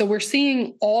 right? So we're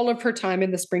seeing all of her time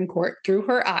in the spring court through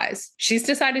her eyes. She's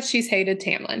decided she's hated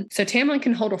Tamlin. So Tamlin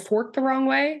can hold a fork the wrong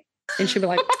way. And she'd be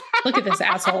like, look at this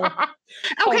asshole.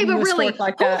 Okay, but really,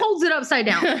 like who that. holds it upside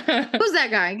down? Who's that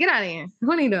guy? Get out of here.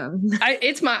 What are you doing?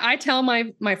 I tell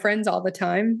my friends all the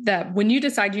time that when you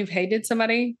decide you've hated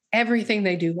somebody, everything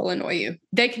they do will annoy you.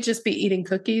 They could just be eating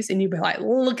cookies and you'd be like,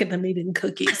 look at them eating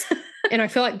cookies. And I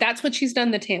feel like that's what she's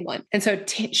done to Tamlin. And so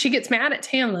she gets mad at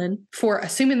Tamlin for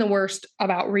assuming the worst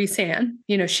about Rhys-Ann.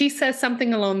 You know, she says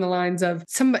something along the lines of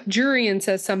Jurian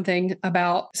says something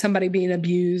about somebody being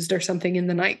abused or something in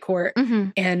the night court. Mm-hmm.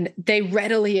 And they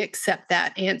readily accept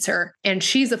that answer. And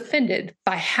she's offended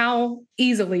by how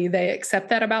easily they accept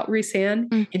that about Rhys-Ann.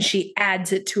 Mm-hmm. And she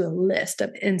adds it to a list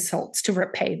of insults to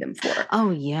repay them for.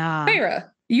 Oh, yeah. Feyre,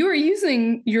 you are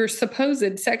using your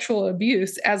supposed sexual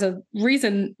abuse as a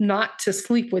reason not to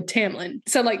sleep with Tamlin.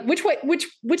 So, like, which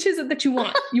is it that you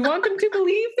want? You want them to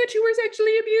believe that you were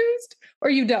sexually abused, or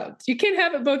you don't? You can't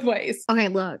have it both ways. Okay,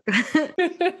 look,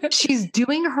 she's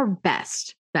doing her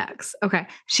best, Bex. Okay,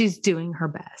 she's doing her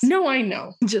best. No, I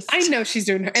know. I know she's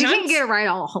doing her. She can't get it right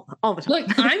all the time.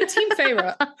 Look, I'm Team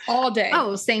Feyre all day.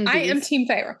 Oh, same. I am Team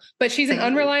Feyre, but she's an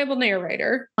unreliable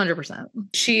narrator. 100%.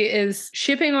 She is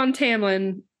shipping on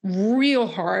Tamlin real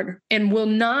hard and will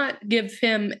not give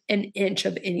him an inch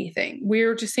of anything.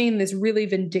 We're just seeing this really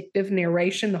vindictive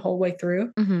narration the whole way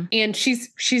through. Mm-hmm. And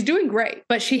she's doing great,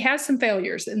 but she has some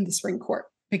failures in the Spring Court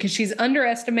because she's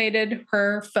underestimated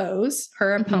her foes,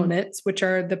 her opponents, which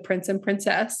are the prince and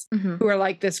princess, who are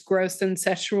like this gross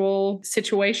incestual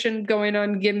situation going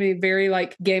on, giving me very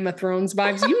like Game of Thrones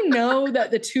vibes. You know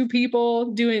that the two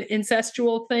people doing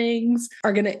incestual things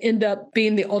are going to end up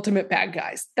being the ultimate bad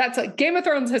guys. That's like Game of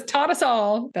Thrones has taught us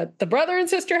all that the brother and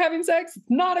sister having sex is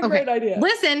not a great idea.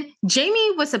 Listen,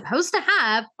 Jamie was supposed to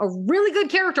have a really good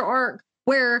character arc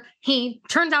where he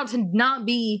turns out to not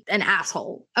be an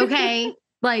asshole. Okay.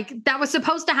 Like that was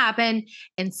supposed to happen,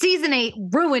 and season 8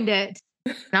 ruined it.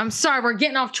 And I'm sorry, we're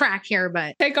getting off track here,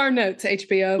 but take our notes,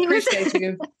 HBO. Appreciate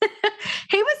you.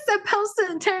 He was supposed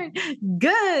to turn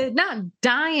good, not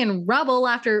die in rubble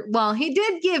after. Well, he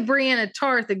did give Brianna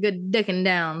Tarth a good dicking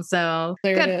down, so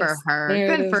good for her.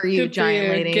 Good for you, giant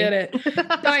lady. Get it.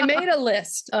 So I made a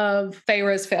list of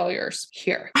Feyre's failures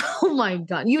here. Oh my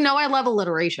God. You know I love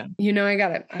alliteration. You know I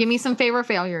got it. Give me some Feyre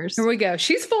failures. Here we go.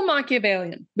 She's full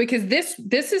Machiavellian because this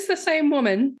is the same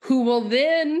woman who will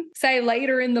then say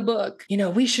later in the book, you know,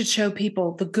 we should show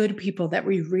people the good people that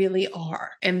we really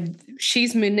are. And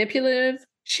she's manipulative.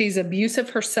 She's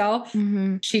abusive herself.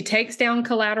 She takes down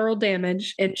collateral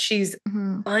damage, and she's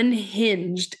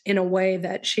unhinged in a way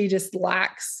that she just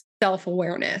lacks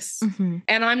self-awareness.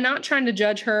 And I'm not trying to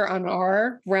judge her on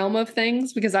our realm of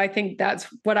things, because I think that's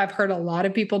what I've heard a lot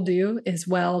of people do is,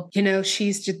 well, you know,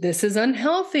 this is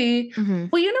unhealthy.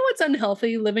 Well, you know what's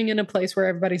unhealthy? Living in a place where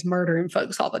everybody's murdering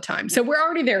folks all the time. So we're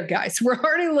already there, guys. We're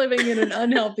already living in an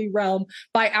unhealthy realm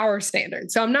by our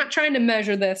standards. So I'm not trying to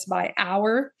measure this by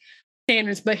our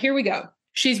standards, but here we go.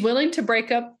 She's willing to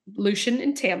break up Lucien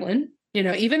and Tamlin, you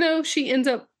know, even though she ends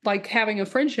up like having a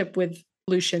friendship with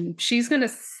Lucien, she's going to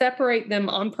separate them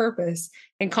on purpose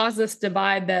and cause this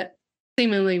divide that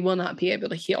seemingly will not be able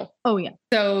to heal. Oh, yeah.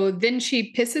 So then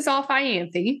she pisses off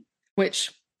Ianthe,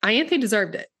 which Ianthe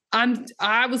deserved it.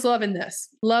 I was loving this.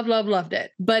 Loved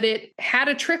it. But it had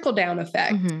a trickle-down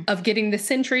effect of getting the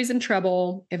sentries in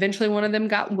trouble. Eventually, one of them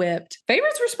got whipped.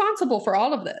 Feyre's responsible for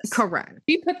all of this. Correct.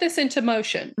 She put this into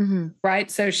motion, right?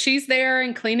 So she's there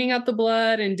and cleaning up the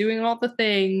blood and doing all the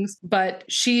things, but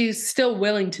she's still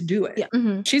willing to do it.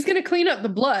 Yeah. She's going to clean up the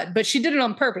blood, but she did it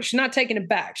on purpose. She's not taking it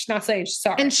back. She's not saying she's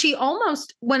sorry. And she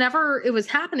almost, whenever it was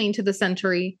happening to the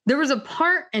sentry, there was a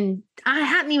part, and I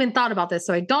hadn't even thought about this,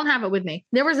 so I don't have it with me.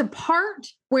 There was a part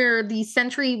where the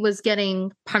sentry was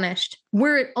getting punished,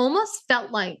 where it almost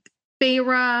felt like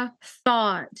Feyre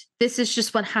thought this is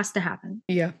just what has to happen.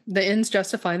 Yeah. The ends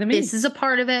justify the means. This is a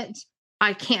part of it.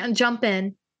 I can't jump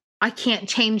in. I can't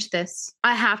change this.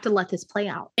 I have to let this play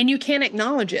out. And you can't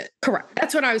acknowledge it. Correct.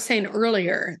 That's what I was saying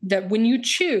earlier, that when you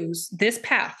choose this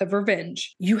path of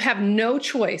revenge, you have no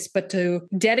choice but to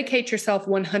dedicate yourself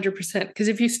 100%. Because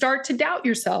if you start to doubt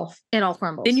yourself, it all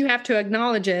crumbles. Then you have to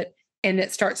acknowledge it, and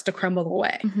it starts to crumble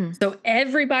away. So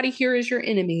everybody here is your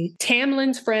enemy.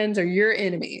 Tamlin's friends are your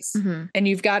enemies. And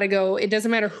you've got to go, it doesn't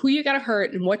matter who you got to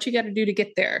hurt and what you got to do to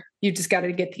get there. You just got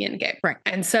to get the end game. Right.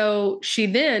 And so she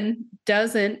then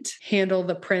doesn't handle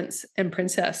the prince and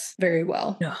princess very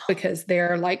well because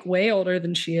they're like way older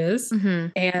than she is.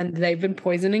 And they've been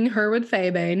poisoning her with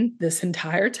Fabane this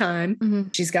entire time.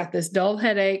 She's got this dull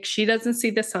headache. She doesn't see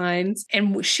the signs.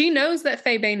 And she knows that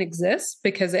Fabane exists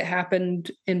because it happened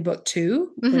in book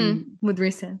 2 with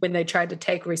Rhys-Ann. when they tried to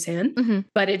take Rhys-Ann.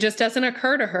 But it just doesn't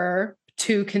occur to her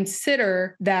to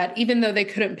consider that even though they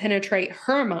couldn't penetrate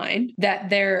her mind, that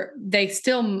they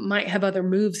still might have other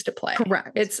moves to play.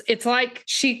 Correct. It's like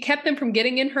she kept them from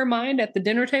getting in her mind at the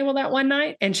dinner table that one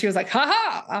night, and she was like, "Ha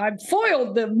ha! I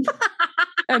foiled them."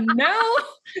 And now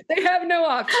they have no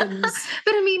options.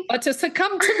 But I mean, but to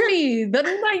succumb to me, the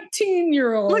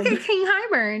 19-year-old. Look at King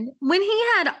Hybern. When he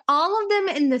had all of them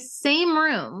in the same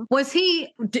room,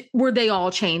 were they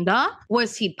all chained up?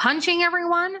 Was he punching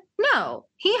everyone? No,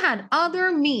 he had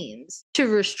other means to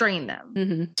restrain them.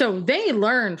 Mm-hmm. So they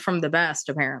learned from the best,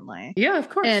 apparently. Yeah, of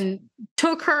course. And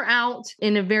took her out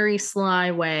in a very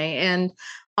sly way. And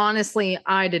honestly,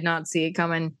 I did not see it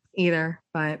coming either,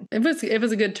 but it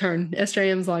was a good turn.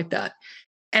 SJM's like that.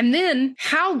 And then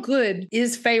how good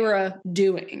is Feyre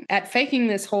doing at faking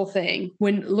this whole thing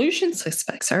when Lucian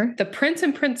suspects her? The prince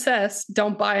and princess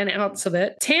don't buy an ounce of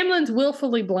it. Tamlin's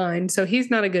willfully blind, so he's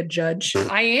not a good judge.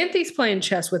 Ianthe's playing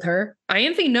chess with her.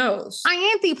 Ianthe knows.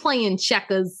 Ianthe playing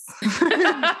checkers.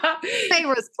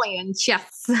 Feyre's playing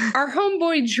chess. Our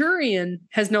homeboy Jurian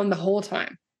has known the whole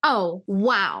time. Oh,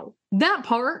 wow. That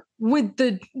part with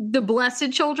the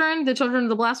blessed children, the children of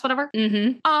the blessed, whatever.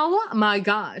 Mm-hmm. Oh my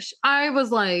gosh. I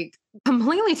was like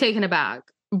completely taken aback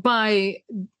by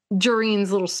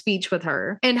Jurian's little speech with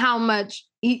her and how much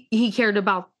he cared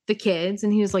about the kids.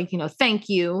 And he was like, thank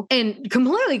you. And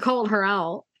completely called her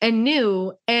out and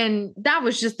knew. And that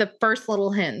was just the first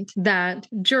little hint that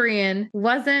Jurian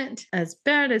wasn't as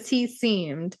bad as he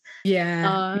seemed.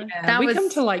 Yeah. We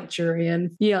come to like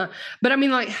Jurian. Yeah. But I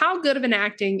mean, like, how good of an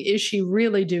acting is she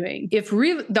really doing? If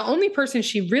really the only person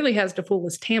she really has to fool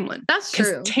is Tamlin. That's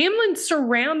true. Tamlin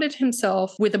surrounded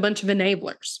himself with a bunch of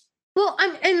enablers. Well,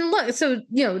 and look, so,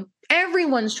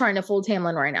 everyone's trying to fool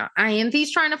Tamlin right now.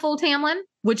 Ianthe's trying to fool Tamlin,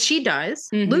 which she does.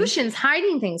 Mm-hmm. Lucian's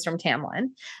hiding things from Tamlin.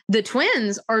 The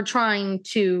twins are trying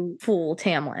to fool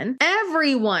Tamlin.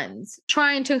 Everyone's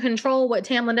trying to control what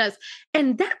Tamlin does.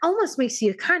 And that almost makes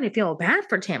you kind of feel bad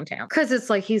for Tam Tam because it's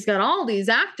like he's got all these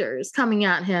actors coming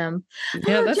at him.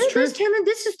 Yeah, that's true. Tamlin,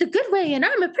 this is the good way, and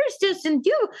I'm a priestess, and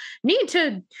you need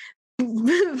to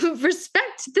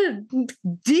respect the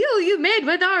deal you made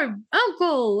with our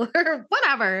uncle or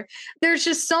whatever. There's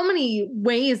just so many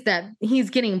ways that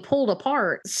he's getting pulled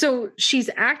apart. So she's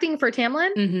acting for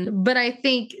Tamlin, but I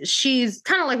think she's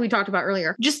kind of like we talked about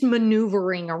earlier, just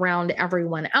maneuvering around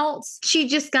everyone else. She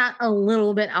just got a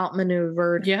little bit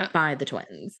outmaneuvered by the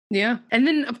twins. Yeah. And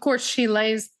then, of course, she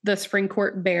lays the Spring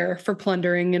Court bare for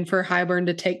plundering and for Hybern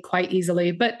to take quite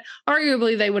easily, but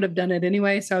arguably they would have done it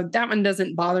anyway. So that one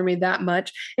doesn't bother me that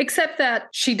much, except that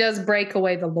she does break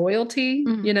away the loyalty,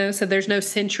 so there's no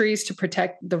sentries to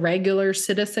protect the regular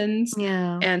citizens.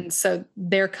 Yeah. And so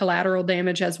they're collateral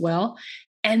damage as well.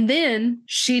 And then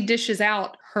she dishes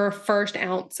out her first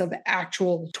ounce of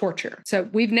actual torture. So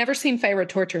we've never seen Feyre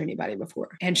torture anybody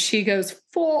before. And she goes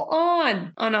full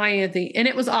on Ianthe. And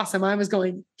it was awesome. I was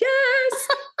going, yes,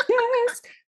 yes.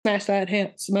 Smash that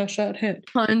head. Smash that head.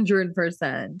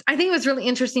 100%. I think it was really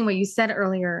interesting what you said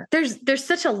earlier. There's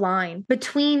such a line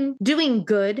between doing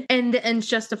good and the ends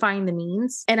justifying the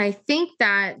means. And I think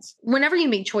that whenever you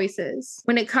make choices,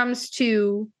 when it comes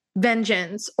to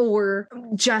vengeance or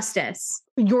justice,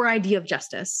 your idea of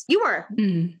justice, you are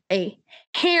a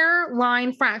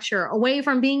hairline fracture away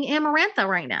from being Amarantha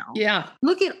right now. Yeah.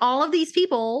 Look at all of these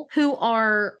people who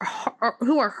are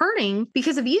hurting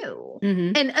because of you.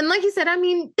 And like you said, I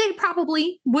mean, they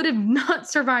probably would have not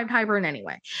survived Hybern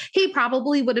anyway. He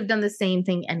probably would have done the same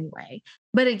thing anyway.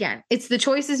 But again, it's the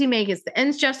choices you make. It's the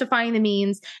ends justifying the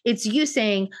means. It's you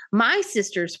saying, my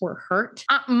sisters were hurt.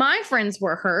 My friends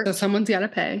were hurt. So someone's got to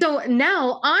pay. So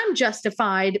now I'm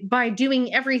justified by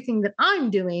doing everything that I'm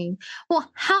doing. Well,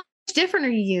 how much different are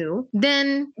you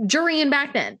than Jurian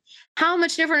back then? How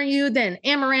much different are you than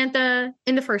Amarantha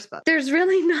in the first book? There's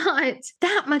really not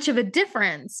that much of a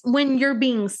difference when you're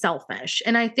being selfish.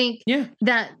 And I think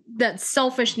that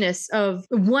selfishness of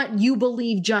what you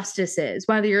believe justice is,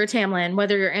 whether you're a Tamlin,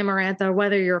 whether you're Amarantha,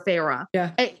 whether you're Feyre,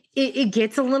 it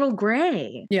gets a little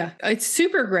gray. Yeah, it's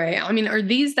super gray. I mean, are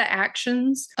these the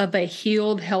actions of a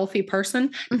healed, healthy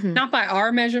person? Not by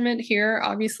our measurement here,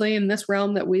 obviously, in this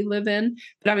realm that we live in.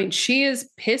 But I mean, she is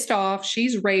pissed off.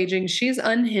 She's raging. She's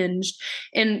unhinged.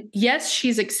 And yes,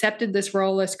 she's accepted this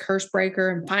role as curse breaker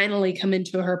and finally come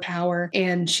into her power.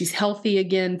 And she's healthy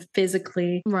again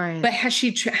physically. Right. But has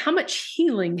she, how much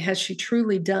healing has she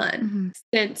truly done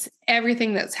since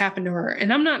everything that's happened to her?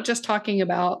 And I'm not just talking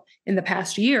about in the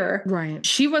past year. Right.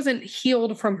 She wasn't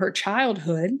healed from her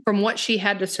childhood, from what she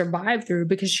had to survive through,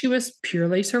 because she was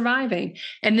purely surviving.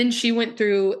 And then she went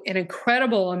through an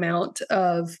incredible amount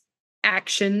of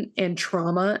action and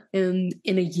trauma in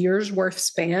a year's worth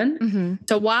span. Mm-hmm.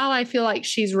 So while I feel like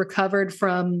she's recovered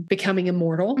from becoming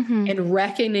immortal and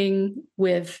reckoning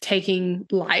with taking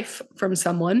life from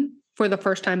someone for the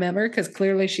first time ever, because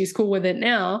clearly she's cool with it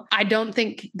now, I don't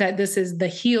think that this is the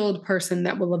healed person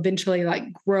that will eventually like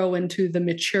grow into the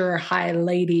mature high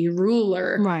lady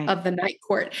ruler of the Night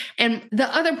Court. And the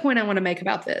other point I want to make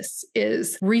about this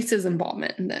is Rhys's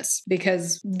involvement in this,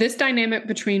 because this dynamic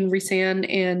between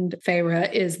Rhysand and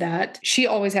Feyre is that she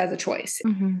always has a choice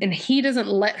and he doesn't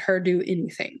let her do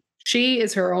anything. She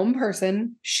is her own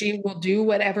person. She will do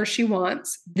whatever she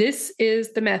wants. This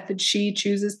is the method she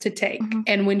chooses to take.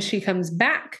 And when she comes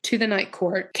back to the Night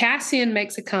Court, Cassian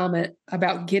makes a comment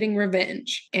about getting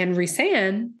revenge. And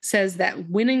Rhysand says that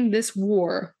winning this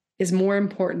war is more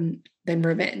important than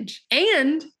revenge.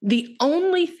 And the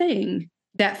only thing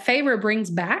that Feyre brings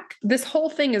back, this whole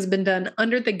thing has been done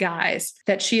under the guise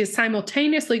that she is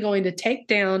simultaneously going to take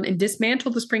down and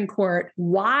dismantle the Spring Court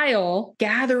while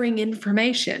gathering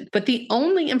information. But the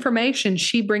only information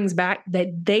she brings back that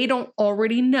they don't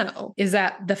already know is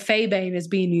that the Faebane is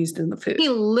being used in the food. He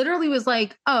literally was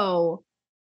like, oh,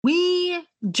 we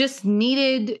just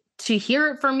needed to hear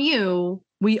it from you.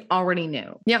 We already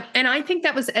knew. Yeah. And I think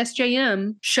that was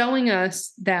SJM showing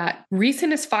us that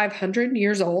Rhysand is 500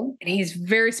 years old and he's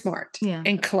very smart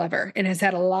and clever and has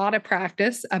had a lot of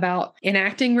practice about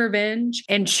enacting revenge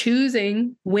and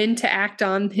choosing when to act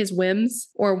on his whims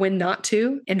or when not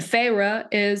to. And Feyre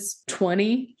is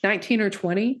 19 or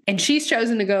 20. And she's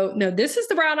chosen to go, no, this is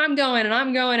the route I'm going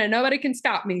and nobody can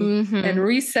stop me. And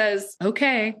Rhys says,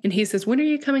 okay. And he says, when are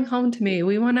you coming home to me?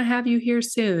 We want to have you here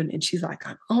soon. And she's like,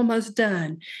 I'm almost done.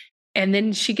 And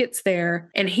then she gets there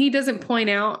and he doesn't point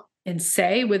out and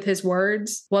say with his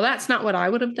words, well, that's not what I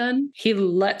would have done. He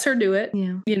lets her do it,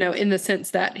 you know, in the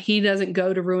sense that he doesn't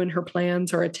go to ruin her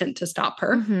plans or attempt to stop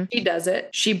her. He does it.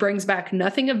 She brings back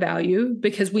nothing of value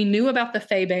because we knew about the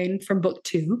Faebane from book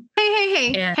 2.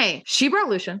 Hey, she brought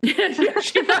Lucian.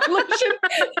 She brought Lucian.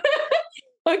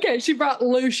 Okay, she brought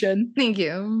Lucian. Thank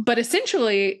you. But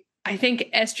essentially, I think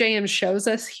SJM shows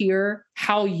us here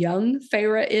how young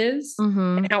Feyre is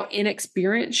and how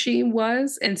inexperienced she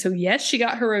was. And so, yes, she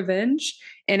got her revenge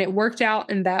and it worked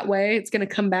out in that way. It's going to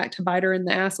come back to bite her in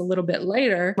the ass a little bit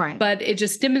later. But it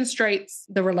just demonstrates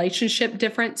the relationship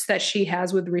difference that she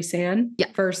has with Rhysand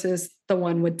versus the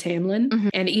one with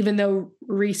Tamlin. And even though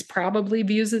Rhys probably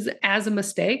views it as a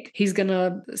mistake, he's going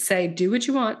to say, do what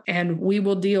you want and we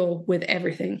will deal with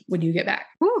everything when you get back.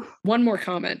 One more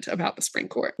comment about the Spring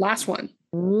Court. Last one.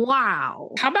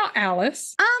 Wow. How about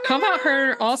Alice? How about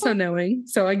her also knowing?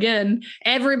 So again,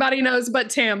 everybody knows but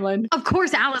Tamlin. Of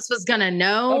course, Alice was going to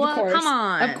know. Of course. Come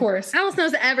on. Of course. Alice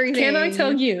knows everything. Can I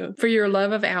tell you, for your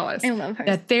love of Alice, I love her,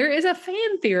 that there is a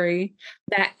fan theory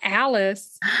that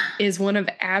Alice is one of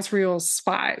Asriel's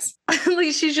spies.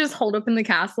 Like she's just holed up in the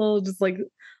castle, just like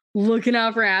looking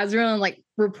out for Asriel and like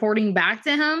reporting back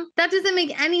to him. That doesn't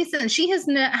make any sense. She has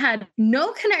had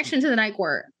no connection to the Night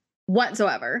Court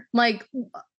whatsoever. Like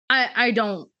I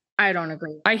don't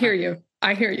agree. I hear you.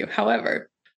 However,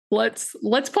 let's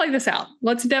play this out.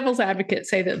 Let's devil's advocate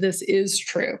say that this is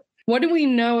true. What do we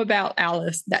know about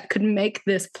Alice that could make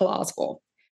this plausible?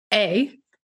 A,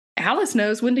 Alice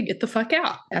knows when to get the fuck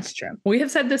out. That's true. We have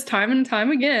said this time and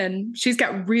time again. She's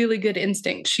got really good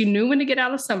instinct. She knew when to get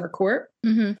out of Summer Court.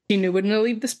 She knew when to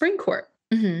leave the Spring Court.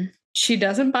 She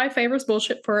doesn't buy Feyre's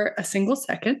bullshit for a single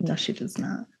second. No, she does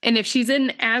not. And if she's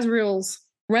in Asriel's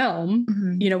realm,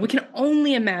 you know, we can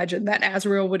only imagine that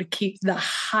Asriel would keep the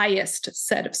highest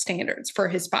set of standards for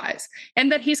his spies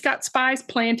and that he's got spies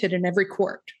planted in every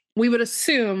court. We would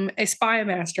assume a spy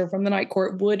master from the Night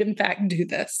Court would in fact do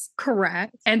this.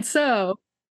 Correct. And so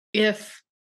if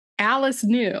Alice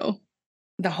knew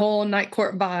the whole Night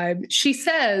Court vibe, she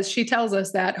tells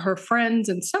us that her friends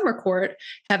in Summer Court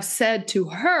have said to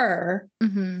her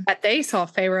that they saw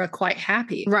Feyre quite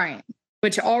happy. Right.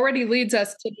 Which already leads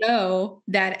us to know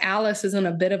that Alice is in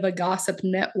a bit of a gossip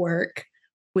network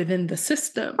within the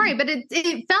system. Right. But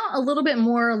it felt a little bit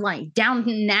more like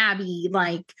Downton Abbey,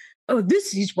 like, oh,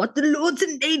 this is what the lords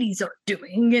and ladies are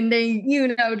doing. And they, you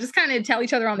know, just kind of tell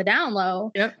each other on the down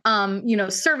low, you know,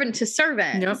 servant to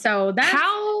servant. So that's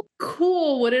how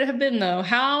cool would it have been, though?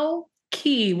 How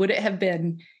key would it have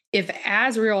been if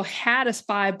Asriel had a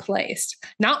spy placed,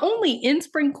 not only in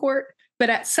Spring Court, but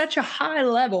at such a high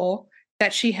level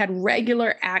that she had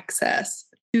regular access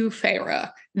to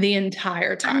Feyre the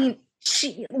entire time? I mean,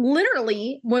 she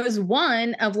literally was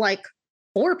one of like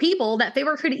 4 people that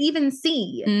Feyre could even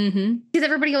see because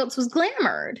everybody else was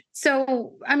glamored.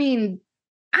 So, I mean,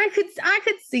 I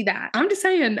could see that. I'm just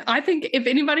saying, I think if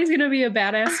anybody's going to be a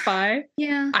badass spy,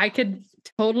 I could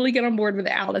totally get on board with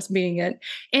Alice being it.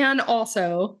 And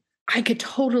also, I could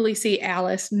totally see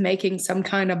Alice making some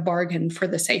kind of bargain for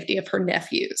the safety of her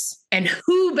nephews. And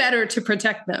who better to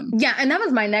protect them? Yeah, and that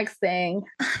was my next thing.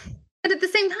 But at the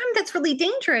same time, that's really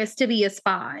dangerous to be a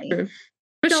spy. True.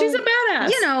 But she's a badass.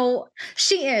 You know,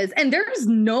 she is. And there's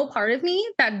no part of me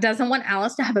that doesn't want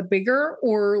Alice to have a bigger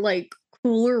or like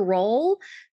cooler role.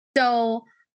 So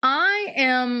I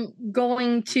am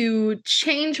going to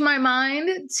change my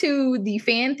mind to the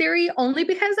fan theory only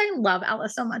because I love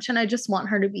Alice so much and I just want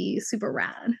her to be super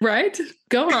rad. Right?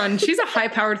 Go on. She's a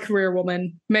high-powered career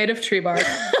woman made of tree bark.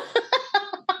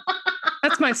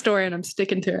 That's my story and I'm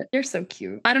sticking to it. You're so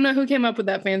cute. I don't know who came up with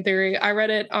that fan theory. I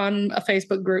read it on a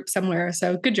Facebook group somewhere.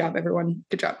 So good job, everyone.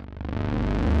 Good job.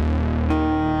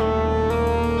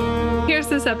 Here's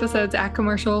this episode's ad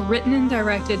commercial written and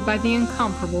directed by the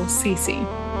incomparable Cece.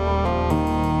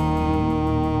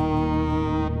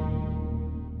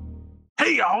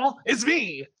 Hey y'all, it's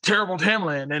me, Terrible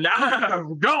Tamlin, and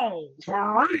I've gone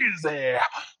crazy.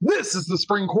 This is the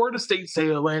Spring Court Estate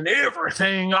Sale, and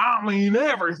everything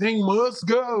must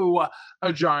go.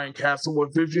 A giant castle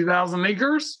with 50,000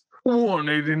 acres,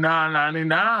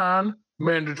 $189.99.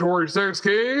 Mandatory sex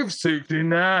cave,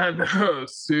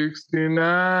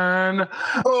 $69.69.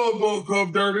 A book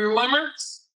of dirty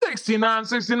limits,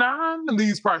 $69.69. And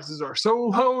these prices are so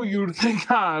low you'd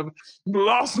think I've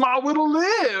lost my will to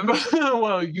live.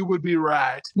 Well, you would be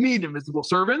right. Need invisible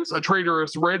servants, a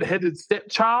traitorous red-headed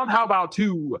stepchild. How about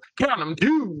two? Count them,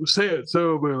 2 sets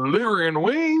of Illyrian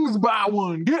wings. Buy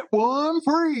one, get one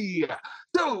free.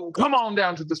 So come on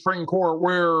down to the Spring Court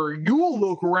where you'll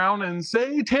look around and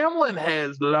say Tamlin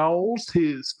has lost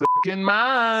his fucking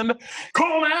mind.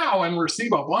 Call now and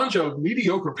receive a bunch of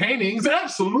mediocre paintings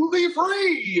absolutely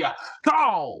free.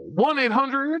 Call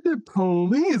 1-800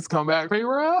 please come back,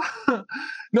 Feyre.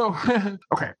 No,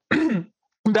 okay.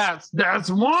 That's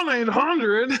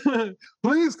 1-800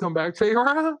 please come back,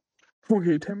 Feyre.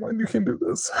 Okay, Tamlin, you can do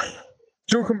this.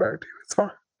 She'll come back to you. It's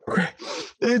fine. Okay.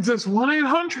 It's just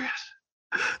 1-800.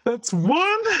 That's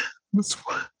one.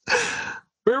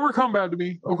 Feyre, come back to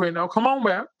me. Okay, now come on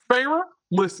back. Feyre,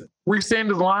 listen.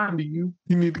 Rhysand is lying to you.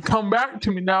 You need to come back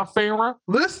to me now, Feyre.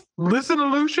 Listen,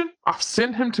 Lucian. I've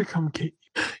sent him to come get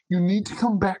you. You need to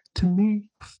come back to me,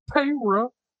 Feyre.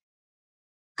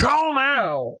 Call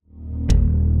now.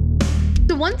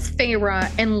 So once Feyre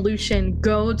and Lucian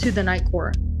go to the Night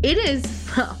Court, it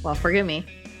is, well, forgive me,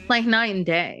 like night and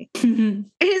day. It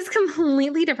is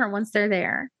completely different once they're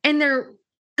there. And they're,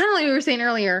 kind of like we were saying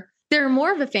earlier, they're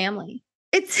more of a family.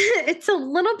 It's a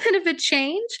little bit of a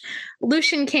change.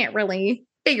 Lucian can't really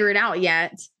figure it out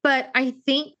yet. But I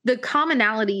think the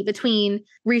commonality between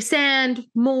Rhysand,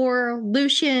 Mor,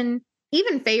 Lucian,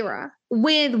 even Feyre,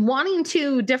 with wanting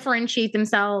to differentiate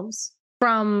themselves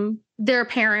from their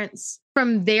parents,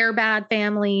 from their bad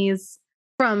families,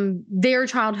 from their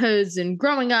childhoods and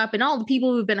growing up and all the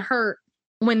people who've been hurt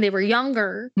when they were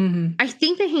younger, I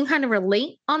think they can kind of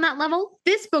relate on that level.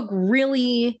 This book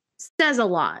really says a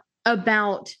lot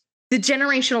about the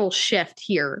generational shift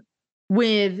here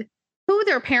with who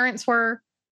their parents were,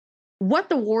 what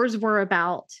the wars were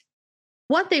about,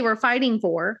 what they were fighting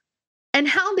for, and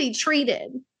how they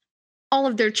treated all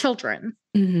of their children.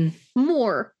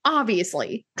 More,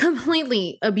 obviously,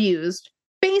 completely abused,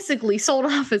 basically sold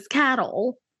off as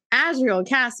cattle. Asriel,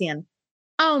 Cassian,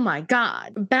 oh my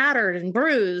God, battered and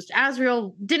bruised.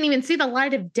 Asriel didn't even see the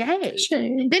light of day.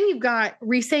 Shame. Then you've got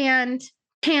Rhysand,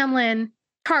 Tamlin,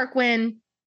 Tarquin,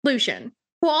 Lucian,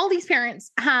 who all these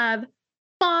parents have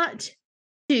fought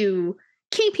to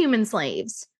keep human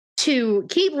slaves, to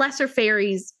keep lesser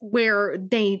fairies where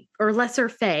they, or lesser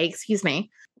fae, excuse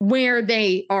me, where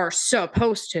they are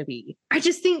supposed to be. I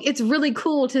just think it's really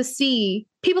cool to see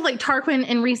people like Tarquin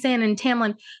and Rhysand and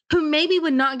Tamlin, who maybe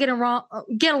would not get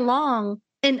along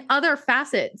in other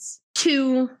facets,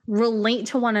 to relate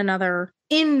to one another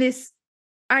in this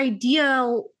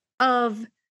ideal of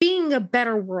being a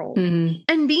better world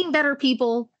and being better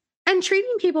people and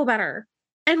treating people better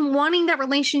and wanting that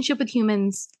relationship with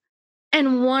humans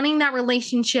and wanting that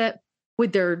relationship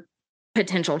with their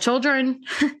potential children,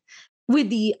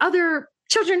 with the other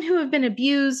children who have been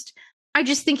abused. I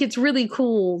just think it's really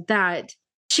cool that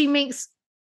she makes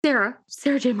Sarah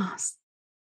J. Maas,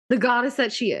 the goddess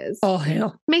that she is, all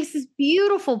hail, makes this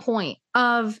beautiful point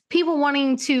of people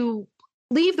wanting to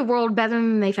leave the world better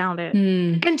than they found it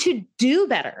and to do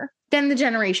better than the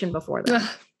generation before them.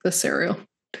 The cereal.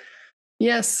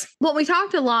 Yes. Well, we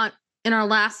talked a lot in our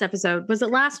last episode. Was it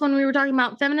last one we were talking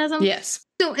about feminism? Yes.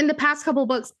 So in the past couple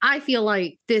books, I feel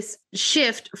like this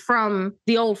shift from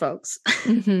the old folks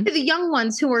Mm-hmm. to the young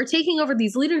ones who are taking over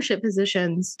these leadership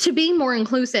positions to be more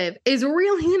inclusive is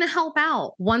really going to help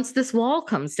out once this wall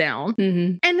comes down.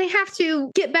 Mm-hmm. And they have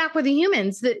to get back with the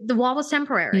humans. The wall was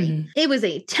temporary. Mhm. It was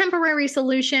a temporary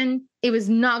solution. It was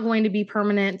not going to be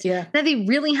permanent. Yeah. Now they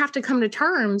really have to come to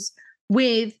terms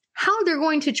with how they're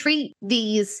going to treat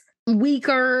these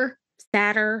weaker,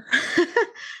 sadder,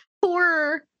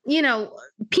 poorer,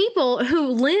 people who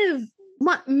live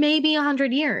maybe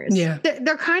 100 years. Yeah.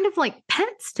 They're kind of like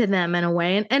pets to them in a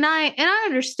way. And I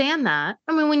understand that.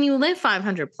 I mean, when you live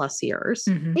 500 plus years,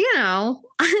 Mhm.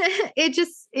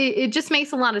 it just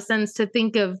makes a lot of sense to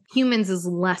think of humans as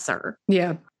lesser.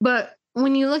 Yeah. But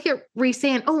when you look at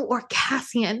Rhysand, or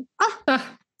Cassian,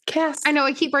 Cass. I know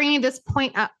I keep bringing this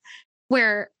point up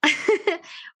where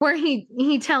where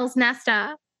he tells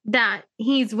Nesta that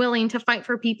he's willing to fight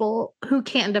for people who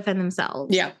can't defend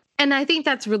themselves. Yeah. And I think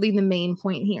that's really the main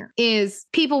point here is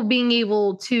people being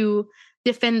able to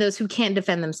defend those who can't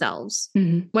defend themselves,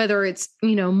 Mhm. whether it's,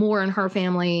 Moore and her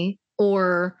family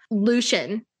or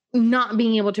Lucian not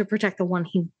being able to protect the one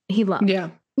he loved. Yeah.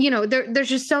 There's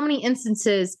just so many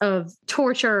instances of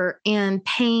torture and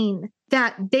pain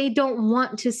that they don't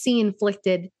want to see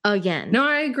inflicted again. No,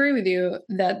 I agree with you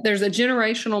that there's a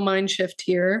generational mind shift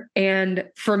here. And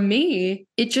for me,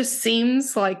 it just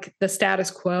seems like the status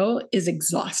quo is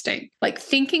exhausting. Like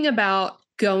thinking about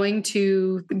going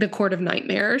to the Court of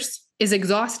Nightmares is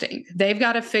exhausting. They've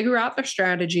got to figure out their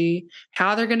strategy,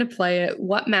 how they're going to play it,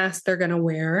 what mask they're going to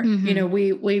wear.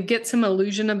 Mhm. We get some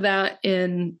illusion of that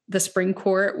in the Spring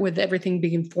Court with everything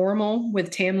being formal, with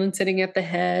Tamlin sitting at the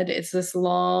head. It's this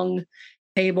long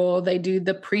table. They do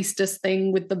the priestess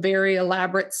thing with the very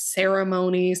elaborate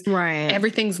ceremonies. Right.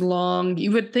 Everything's long.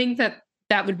 You would think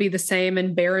that would be the same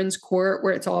in Baron's Court,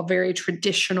 where it's all very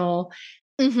traditional.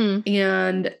 Mm-hmm.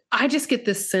 And I just get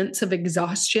this sense of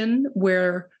exhaustion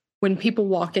where when people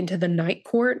walk into the night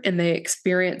court and they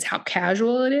experience how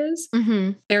casual it is,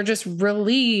 Mm-hmm. they're just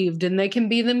relieved and they can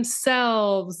be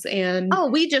themselves. And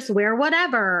We just wear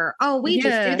whatever. We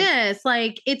just do this.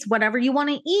 Like, it's whatever you want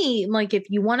to eat. Like, if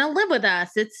you want to live with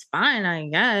us, it's fine, I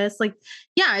guess. Like,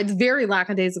 yeah, it's very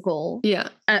lackadaisical. yeah,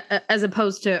 As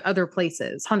opposed to other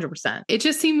places, 100%. it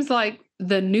just seems like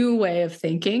the new way of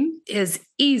thinking is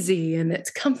easy and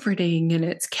it's comforting and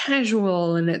it's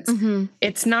casual and Mm-hmm.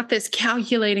 it's not this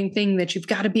calculating thing that you've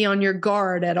got to be on your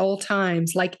guard at all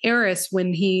times. Like Eris,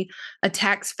 when he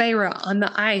attacks Feyre on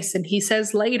the ice and he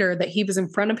says later that he was in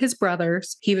front of his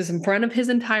brothers, he was in front of his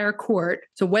entire court.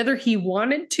 So whether he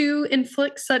wanted to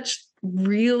inflict such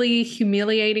really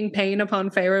humiliating pain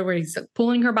upon Feyre, where he's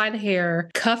pulling her by the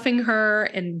hair, cuffing her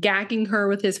and gagging her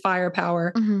with his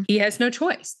firepower, Mm-hmm. he has no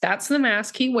choice. That's the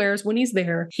mask he wears when he's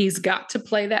there. He's got to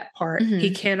play that part. Mhm.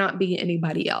 He cannot be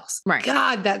anybody else. Right.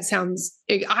 God, that sounds,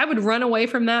 I would run away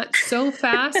from that so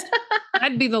fast.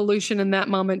 I'd be the Lucian in that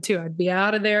moment too. I'd be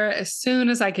out of there as soon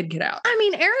as I could get out. I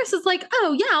mean, Eris is like,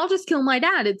 I'll just kill my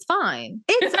dad. It's fine.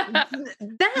 It's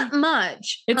that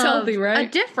much. It's of healthy, right?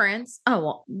 A difference. Oh,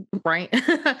 well, right.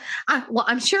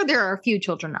 I'm sure there are a few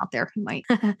children out there who might.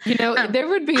 There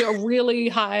would be a really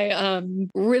high,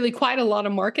 really quite a lot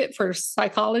of market for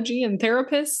psychology and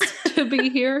therapists to be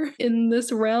here in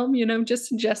this realm, just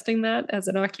suggesting that as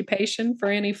an occupation for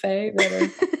any fae that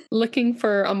are looking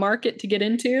for a market to get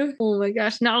into. Oh my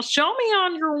gosh. Now show me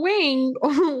on your wing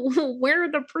where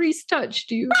the priest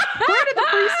touched you. Where did the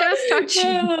priestess touch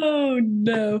you? Oh,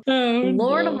 no. Oh,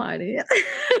 Lord no. Almighty.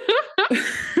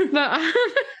 But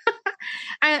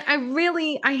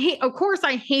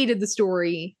I hated the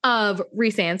story of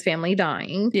Rhysand's family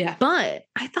dying. Yeah. But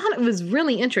I thought it was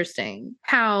really interesting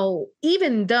how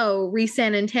even though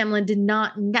Rhysand and Tamlin did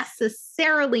not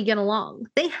necessarily get along,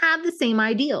 they had the same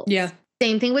ideals. Yeah.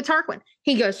 Same thing with Tarquin.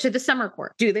 He goes to the summer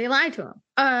court. Do they lie to him?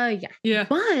 Yeah. Yeah.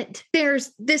 But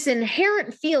there's this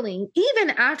inherent feeling,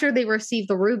 even after they receive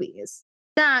the rubies,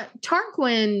 that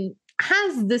Tarquin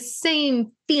has the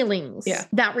same feelings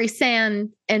that Rhysand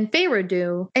and Feyre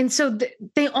do. And so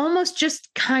they almost just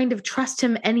kind of trust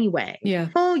him anyway. Yeah.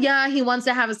 Oh, yeah, he wants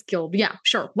to have us killed. Yeah,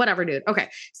 sure. Whatever, dude. Okay.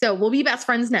 So we'll be best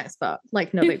friends next, but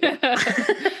like, no big deal.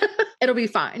 It'll be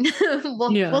fine.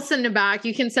 We'll send it back.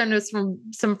 You can send us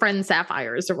some friend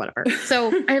sapphires or whatever.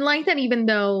 So I like that even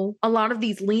though a lot of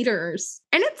these leaders,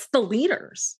 and it's the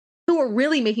leaders who are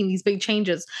really making these big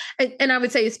changes. And I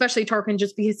would say especially Tarkin,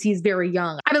 just because he's very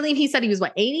young. I believe he said he was,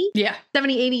 what, 80? Yeah.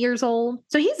 70, 80 years old.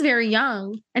 So he's very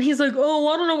young. And he's like, oh,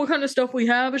 I don't know what kind of stuff we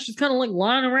have. It's just kind of like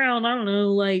lying around. I don't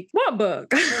know, like, what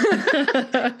book?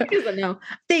 He doesn't know.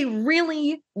 They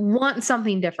really want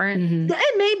something different. Mhm.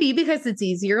 It may be because it's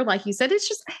easier. Like you said, it's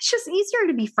just easier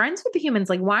to be friends with the humans.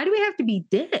 Like, why do we have to be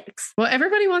dicks? Well,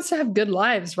 everybody wants to have good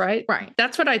lives, right? Right.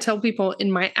 That's what I tell people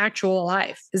in my actual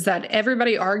life, is that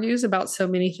everybody argues about so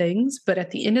many things, but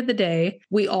at the end of the day,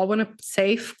 we all want a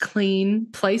safe, clean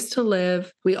place to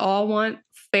live. We all want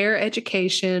fair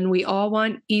education. We all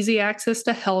want easy access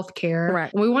to healthcare.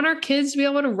 Right. We want our kids to be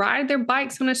able to ride their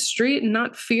bikes on a street and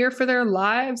not fear for their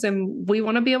lives. And we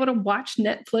want to be able to watch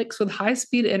Netflix with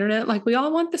high-speed internet. Like, we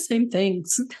all want the same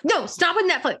things. No, stop with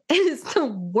Netflix. It is the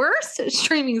worst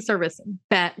streaming service.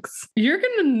 Bex. You're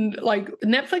going to, like,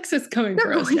 Netflix is coming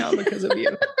for us now because of you.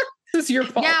 This is your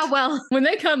fault. Yeah, well. When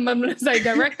they come, I'm going to say,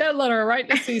 direct that letter right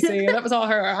to CC. And that was all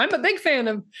her. I'm a big fan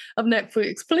of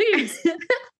Netflix. Please.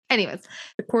 Anyways.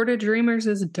 The Court of Dreamers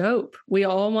is dope. We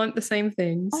all want the same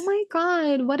things. Oh my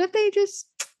God. What if they just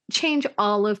change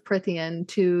all of Prithian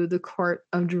to the Court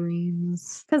of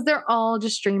Dreams? Because they're all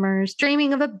just dreamers,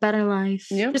 dreaming of a better life.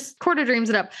 Yeah. Just Court of Dreams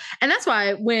it up. And that's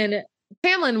why when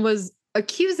Tamlin was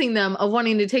accusing them of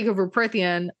wanting to take over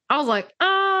Prithian, I was like,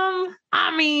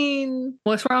 I mean,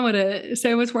 what's wrong with it?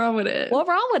 Say what's wrong with it. what's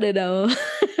wrong with it though?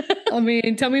 I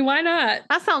mean, tell me why not?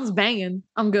 That sounds banging.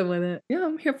 I'm good with it. Yeah,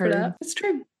 I'm here for Heard. that. It's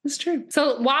true. It's true.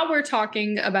 So while we're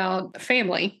talking about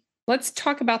family, let's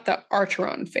talk about the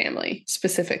Archeron family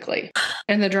specifically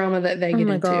and the drama that they get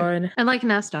into. God. I like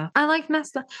Nesta.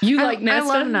 You like Nesta?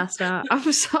 I love Nesta.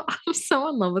 I'm so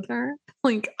in love with her.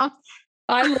 Like,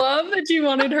 I love that you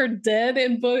wanted her dead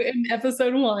in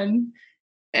episode 1,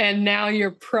 and now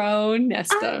you're pro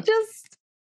Nesta.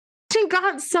 She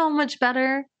got so much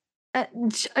better.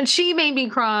 She made me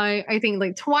cry, I think,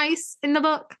 like twice in the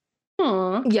book.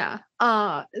 Aww. Yeah.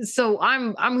 So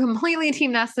I'm completely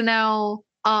team Nesta now.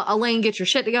 Elaine, get your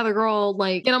shit together, girl.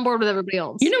 Like, get on board with everybody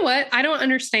else. You know what? I don't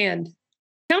understand.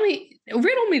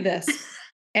 Riddle me this.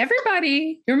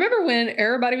 You remember when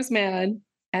everybody was mad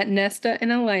at Nesta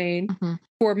and Elaine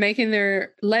for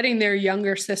letting their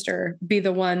younger sister be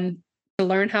the one to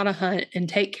learn how to hunt and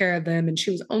take care of them, and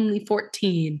she was only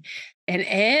 14. And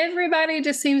everybody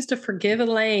just seems to forgive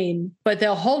Elaine, but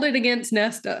they'll hold it against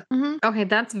Nesta. Okay,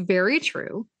 that's very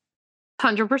true.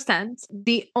 100%.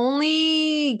 The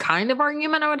only kind of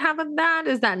argument I would have with that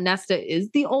is that Nesta is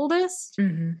the oldest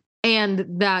and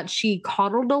that she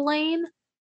coddled Elaine.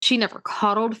 She never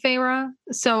coddled Feyre.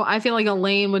 So I feel like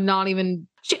Elaine would not even,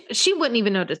 she wouldn't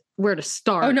even know where to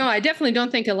start. Oh, no, I definitely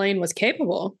don't think Elaine was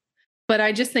capable. But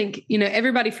I just think,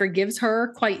 everybody forgives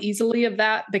her quite easily of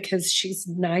that because she's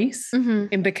nice.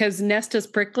 And because Nesta's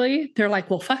prickly, they're like,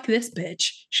 well, fuck this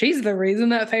bitch. She's the reason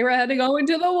that Feyre had to go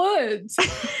into the woods.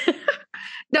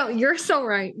 No, you're so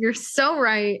right. You're so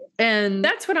right. And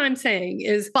that's what I'm saying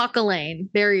is fuck Elaine.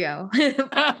 There you go.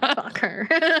 Fuck her.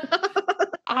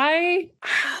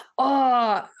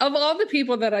 Of all the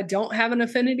people that I don't have an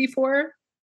affinity for,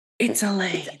 it's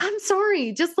Elaine. I'm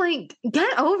sorry. Just like,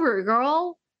 get over it,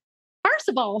 girl. First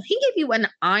of all, he gave you an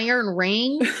iron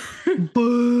ring.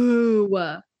 Boo.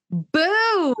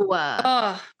 Boo.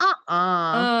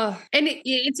 And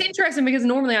it's interesting because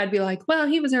normally I'd be like, well,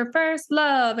 he was her first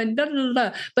love and da da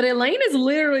da. But Elaine is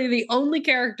literally the only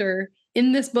character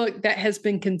in this book that has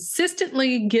been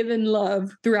consistently given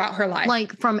love throughout her life.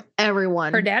 Like from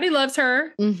everyone. Her daddy loves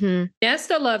her.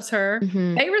 Nesta loves her.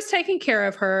 Feyre's taking care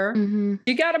of her.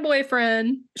 She got a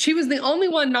boyfriend. She was the only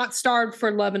one not starved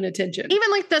for love and attention.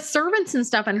 Even like the servants and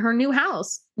stuff in her new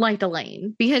house liked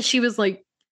Elaine because she was like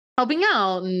helping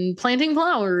out and planting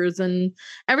flowers and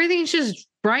everything's just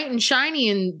bright and shiny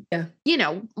and,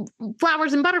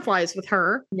 flowers and butterflies with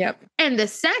her. Yep. And the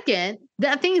second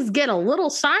that things get a little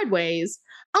sideways,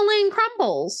 Elaine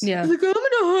crumbles. Yeah. Like, I'm going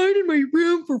to hide in my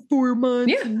room for 4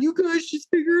 months and you guys just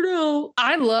figure it out.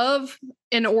 I love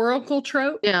an oracle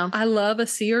trope. Yeah. I love a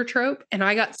seer trope. And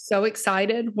I got so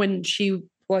excited when she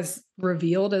was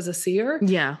revealed as a seer.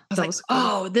 Yeah. I was like, cool.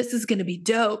 Oh, this is going to be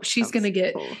dope. She's going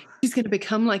to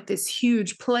become like this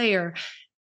huge player.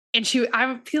 And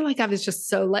I feel like I was just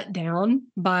so let down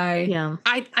by,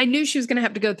 I knew she was going to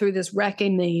have to go through this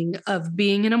reckoning of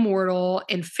being an immortal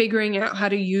and figuring out how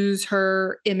to use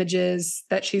her images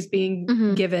that she's being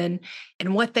given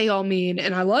and what they all mean.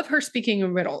 And I love her speaking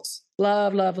in riddles.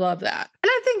 Love, love, love that. And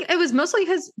I think it was mostly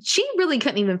because she really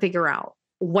couldn't even figure out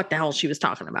what the hell she was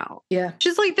talking about. Yeah.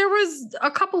 She's like, there was a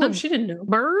couple of she didn't know.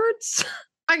 Birds,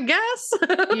 I guess.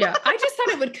 Yeah. I just thought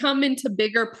it would come into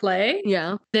bigger play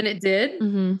than it did.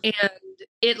 And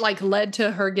it like led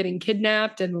to her getting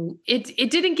kidnapped, and it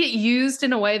didn't get used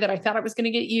in a way that I thought it was going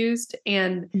to get used.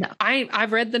 And No.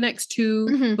 I've read the next two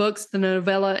Mhm. books, the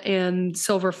novella and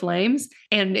Silver Flames,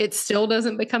 and it still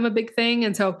doesn't become a big thing.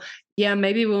 And so, yeah,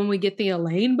 maybe when we get the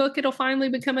Elaine book, it'll finally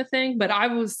become a thing. But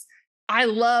I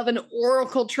love an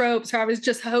oracle trope. So I was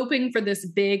just hoping for this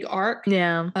big arc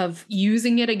of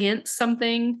using it against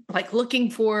something, like looking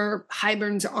for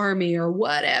Hybern's army or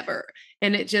whatever.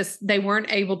 And they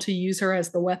weren't able to use her as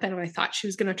the weapon I thought she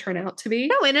was going to turn out to be.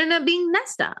 No, it ended up being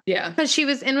Nesta. Yeah. Because she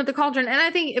was in with the cauldron. And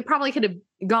I think it probably could have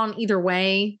gone either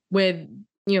way with,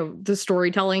 the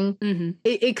storytelling. Mm-hmm.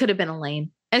 It could have been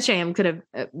Elaine. SJM could have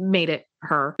made it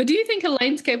her. But do you think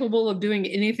Elaine's capable of doing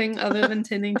anything other than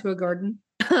tending to a garden?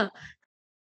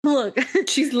 Look,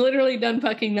 she's literally done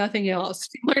fucking nothing else.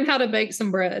 She learned how to bake some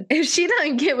bread. If she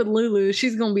doesn't get with Lulu,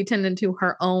 she's going to be tending to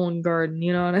her own garden.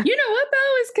 You know what I mean? You know what, though?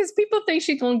 It's because people think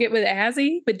she's going to get with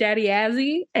Daddy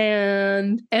Azzy.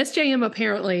 And SJM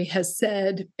apparently has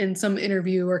said in some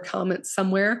interview or comments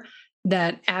somewhere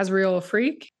that Azriel a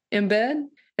freak in bed.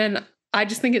 And I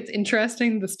just think it's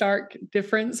interesting, the stark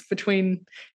difference between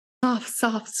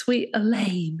soft, sweet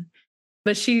Elaine.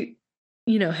 But she,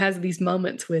 has these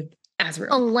moments with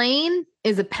Azriel. Elaine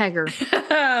is a pegger.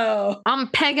 Oh. I'm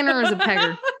pegging her as a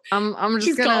pegger. I'm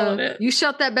just gonna. You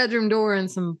shut that bedroom door and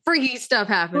some freaky stuff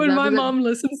happens. When my mom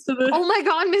listens to this. Oh my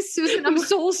God, Miss Susan, I'm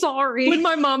so sorry. When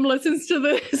my mom listens to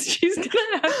this, she's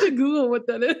gonna have to Google what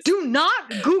that is. Do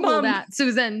not Google that,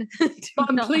 Susan.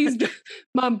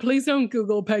 Mom, please don't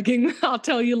Google pegging. I'll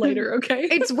tell you later, okay?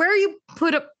 It's where you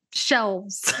put up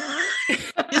shelves.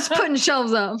 Just putting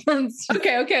shelves up.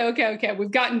 Okay.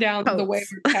 We've gotten down the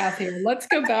wayward path here. Let's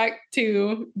go back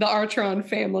to the Archeron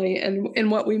family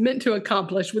and what we meant to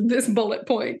accomplish with this bullet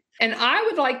point. And I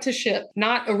would like to ship,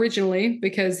 not originally,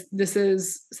 because this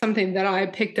is something that I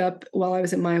picked up while I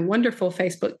was in my wonderful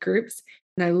Facebook groups,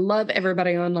 and I love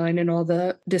everybody online and all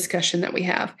the discussion that we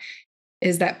have,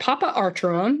 is that Papa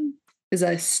Archeron is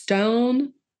a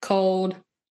stone cold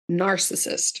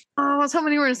narcissist. Oh, I was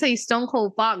hoping you were going to say Stone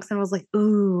Cold Fox, and I was like,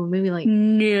 ooh, maybe like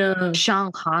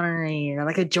Sean Connery or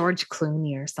like a George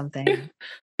Clooney or something.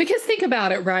 Because think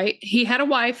about it, right? He had a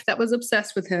wife that was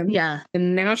obsessed with him. Yeah.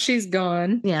 And now she's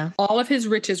gone. Yeah. All of his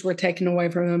riches were taken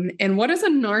away from him. And what does a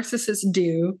narcissist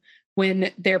do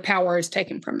when their power is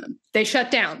taken from them? They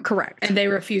shut down. Correct. And they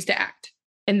refuse to act.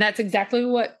 And that's exactly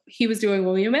what he was doing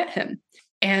when we met him.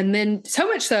 And then so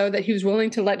much so that he was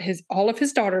willing to let all of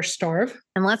his daughters starve.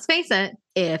 And let's face it,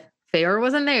 if Feyre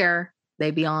wasn't there, they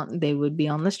would be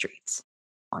on the streets.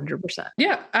 100%.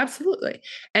 Yeah, absolutely.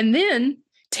 And then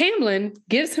Tamlin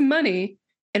gives him money,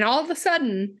 and all of a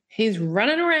sudden he's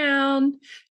running around,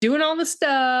 doing all the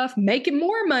stuff, making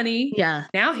more money. Yeah.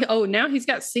 Now he's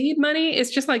got seed money.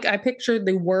 It's just like I pictured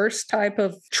the worst type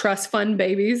of trust fund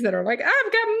babies that are like, I've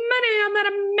got money, I'm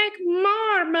gonna make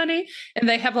more money. And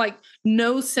they have like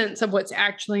no sense of what's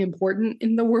actually important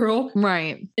in the world.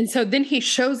 Right. And so then he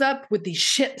shows up with these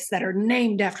ships that are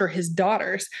named after his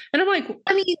daughters. And I'm like,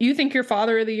 you think you're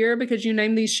father of the year because you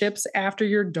named these ships after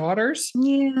your daughters?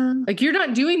 Yeah. Like, you're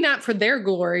not doing that for their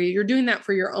glory. You're doing that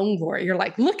for your own glory. You're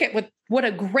like, look at what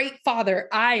a great father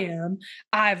I am.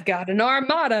 I've got an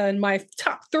armada, and my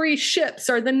top 3 ships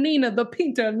are the Nina, the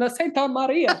Pinta, and the Santa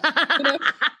Maria.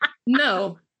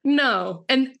 No.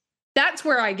 And that's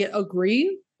where I get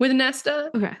agreed with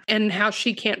Nesta. Okay. And how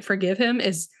she can't forgive him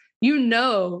is,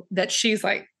 that she's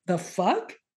like, the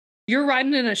fuck? You're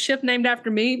riding in a ship named after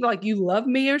me, like you love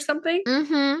me or something?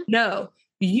 Mm-hmm. No.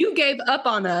 You gave up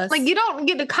on us. Like, you don't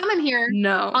get to come in here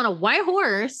on a white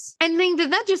horse and think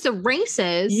that just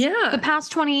erases the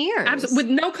past 20 years. With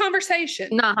no conversation.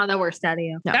 Not how that works,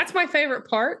 Daddy. No. That's my favorite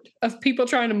part of people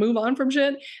trying to move on from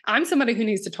shit. I'm somebody who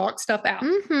needs to talk stuff out.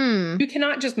 Mm-hmm. You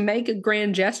cannot just make a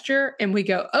grand gesture and we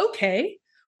go, okay,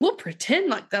 we'll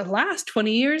pretend like the last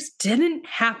 20 years didn't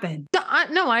happen.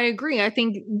 No, I agree. I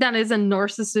think that is a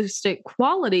narcissistic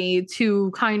quality to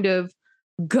kind of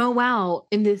go out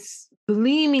in this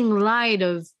gleaming light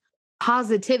of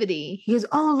positivity. He goes,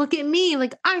 oh, look at me.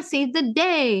 Like, I saved the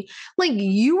day. Like,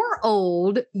 you were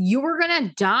old. You were going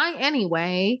to die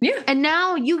anyway. Yeah. And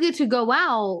now you get to go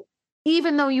out,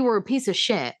 even though you were a piece of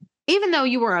shit, even though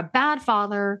you were a bad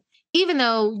father, even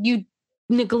though you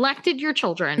neglected your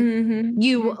children, mm-hmm.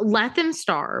 you let them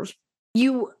starve,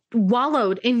 you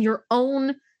wallowed in your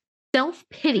own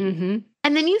self-pity. Mm-hmm.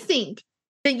 And then you think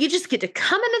that you just get to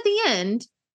come in at the end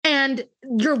and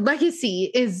your legacy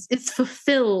is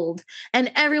fulfilled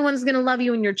and everyone's going to love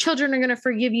you and your children are going to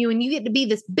forgive you and you get to be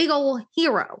this big old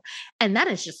hero. And that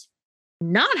is just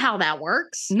not how that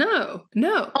works. No.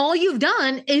 All you've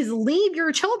done is leave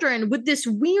your children with this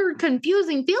weird,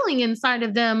 confusing feeling inside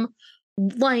of them,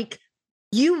 like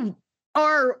you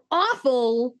are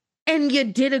awful and you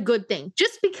did a good thing.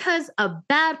 Just because a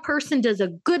bad person does a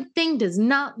good thing does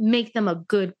not make them a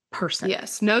good person.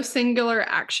 Yes. No singular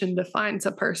action defines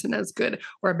a person as good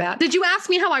or bad. Did you ask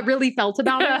me how I really felt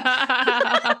about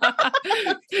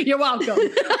it? You're welcome.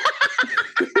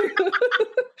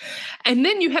 And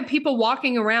then you have people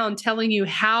walking around telling you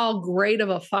how great of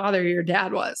a father your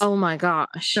dad was. Oh my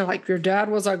gosh. They're like, your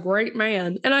dad was a great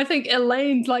man. And I think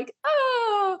Elaine's like,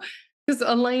 oh, because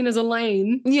Elaine is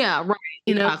Elaine. Yeah, right.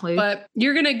 You know, exactly. But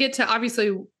you're going to get to,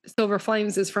 obviously, Silver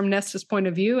Flames is from Nesta's point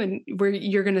of view, and where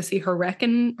you're going to see her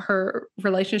reckon her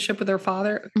relationship with her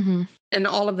father and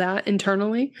all of that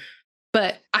internally.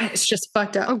 But it's just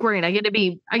fucked up. Oh, great. I get to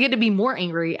be more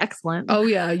angry. Excellent. Oh,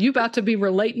 yeah. You about to be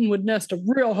relating with Nesta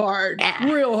real hard.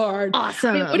 Yeah. Real hard.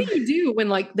 Awesome. I mean, what do you do when,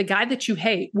 like, the guy that you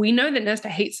hate, we know that Nesta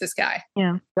hates this guy.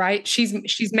 Yeah. Right? She's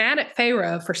mad at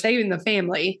Feyre for saving the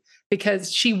family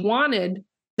because she wanted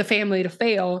the family to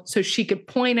fail so she could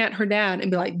point at her dad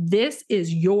and be like, this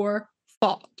is your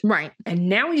fault. Right. And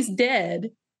now he's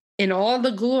dead in all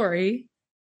the glory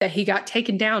that he got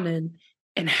taken down in.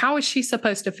 And how is she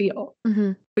supposed to feel?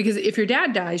 Because if your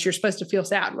dad dies, you're supposed to feel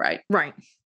sad, right? Right.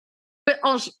 But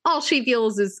all she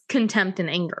feels is contempt and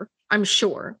anger. I'm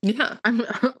sure. Yeah.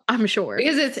 I'm sure.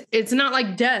 Because it's not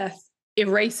like death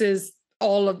erases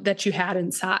all of that you had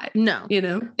inside. No. You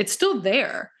know, it's still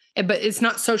there, but it's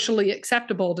not socially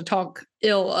acceptable to talk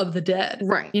ill of the dead.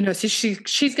 Right. You know, so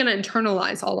she's going to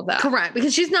internalize all of that. Correct.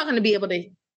 Because she's not going to be able to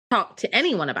talk to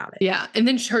anyone about it. Yeah. And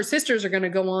then her sisters are going to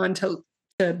go on to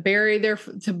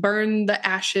burn the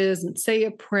ashes and say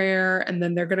a prayer. And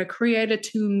then they're going to create a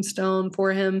tombstone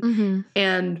for him.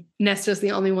 And Nesta's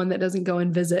the only one that doesn't go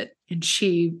and visit. And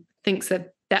she thinks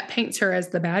that paints her as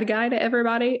the bad guy to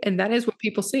everybody. And that is what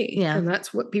people see. Yeah. And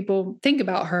that's what people think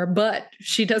about her. But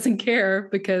she doesn't care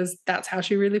because that's how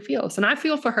she really feels. And I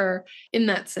feel for her in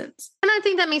that sense. And I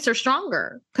think that makes her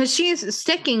stronger because she's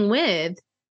sticking with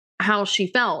how she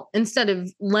felt instead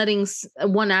of letting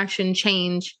one action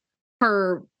change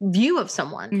her view of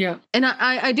someone. Yeah. And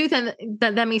I do think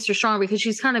that makes her strong because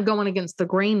she's kind of going against the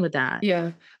grain with that.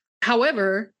 Yeah.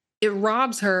 However, it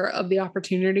robs her of the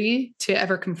opportunity to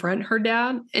ever confront her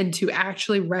dad and to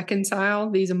actually reconcile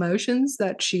these emotions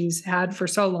that she's had for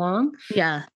so long.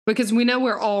 Yeah. Because we know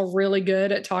we're all really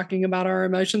good at talking about our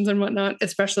emotions and whatnot,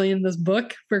 especially in this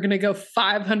book. We're going to go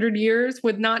 500 years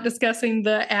with not discussing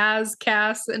the as,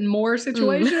 Cass, and more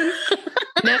situation.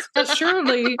 Nesta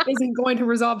surely isn't going to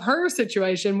resolve her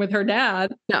situation with her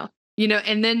dad. No. You know,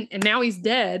 and now he's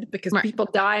dead because people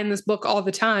die in this book all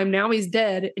the time. Now he's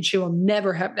dead and she will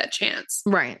never have that chance.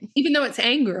 Right. Even though it's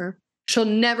anger, she'll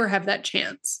never have that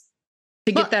chance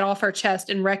to get that off her chest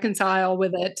and reconcile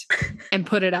with it and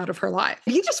put it out of her life.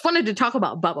 If you just wanted to talk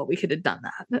about Bubba, we could have done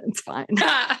that. It's fine.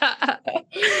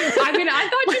 I mean, I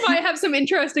thought you might have some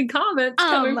interesting comments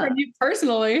coming from you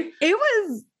personally. It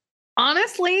was,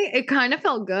 honestly, it kind of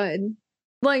felt good.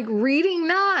 Like reading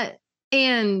that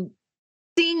and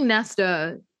seeing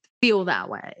Nesta feel that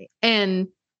way and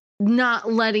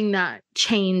not letting that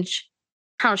change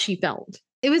how she felt.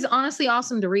 It was honestly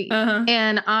awesome to read.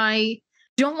 And I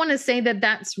don't want to say that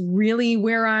that's really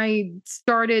where I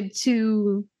started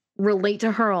to relate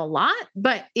to her a lot,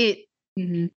 but it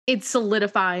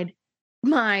solidified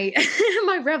my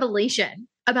my revelation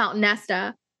about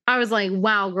Nesta. I was like,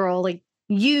 wow, girl, like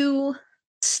you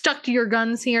stuck to your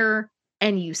guns here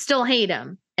and you still hate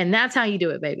him. And that's how you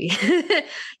do it, baby.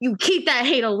 You keep that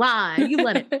hate alive. You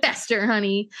let it fester,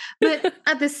 honey. But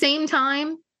at the same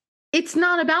time, it's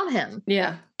not about him.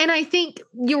 Yeah. And I think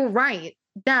you're right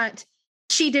that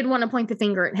she did want to point the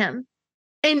finger at him.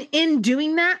 And in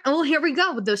doing that, oh, here we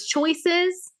go with those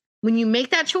choices. When you make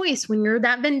that choice, when you're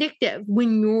that vindictive,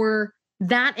 when you're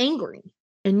that angry,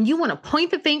 and you want to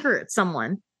point the finger at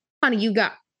someone, honey, you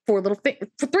got 4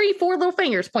 little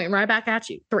fingers pointing right back at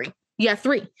you. 3. Yeah,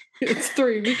 3. It's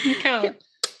 3. We can count.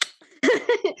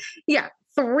 Yeah,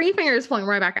 3 fingers pointing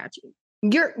right back at you.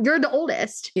 You're the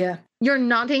oldest. Yeah. You're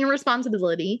not taking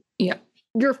responsibility. Yeah.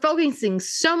 You're focusing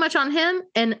so much on him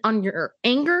and on your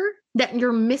anger that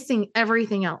you're missing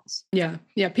everything else. Yeah.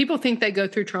 Yeah. People think they go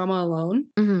through trauma alone.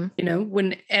 You know,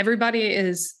 when everybody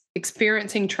is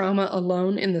experiencing trauma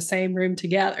alone in the same room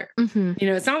together. You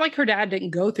know, it's not like her dad didn't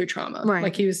go through trauma. Right.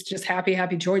 Like he was just happy, joy.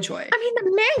 I mean,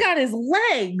 the man got his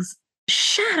legs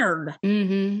shattered.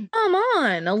 Come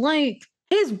on. Like,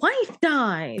 his wife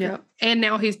died. Yeah. And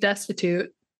now he's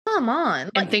destitute. Come on.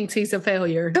 And thinks he's a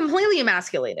failure. Completely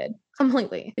emasculated.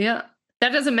 Completely. Yeah.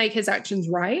 That doesn't make his actions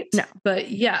right. No. But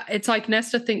yeah, it's like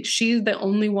Nesta thinks she's the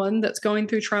only one that's going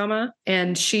through trauma,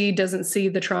 and she doesn't see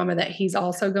the trauma that he's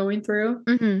also going through.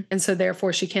 Mm-hmm. And so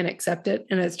therefore she can't accept it.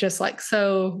 And it's just like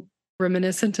so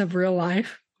reminiscent of real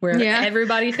life where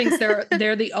everybody thinks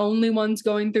they're the only ones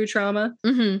going through trauma,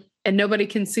 mm-hmm. and nobody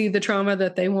can see the trauma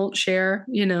that they won't share,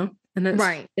 you know? And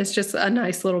it's just a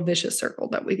nice little vicious circle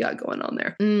that we got going on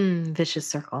there. Vicious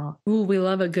circle. Ooh, we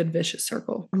love a good vicious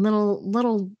circle. A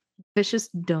little vicious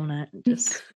donut.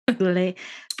 Just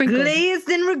glazed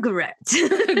in regret.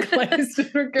 Glazed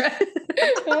in regret.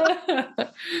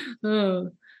 Oh.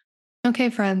 Okay,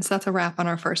 friends, that's a wrap on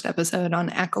our first episode on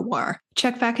ACOWAR.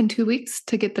 Check back in 2 weeks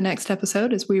to get the next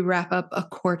episode as we wrap up A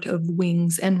Court of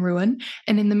Wings and Ruin.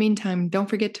 And in the meantime, don't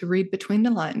forget to read Between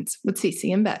the Lines with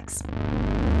Cece and Bex.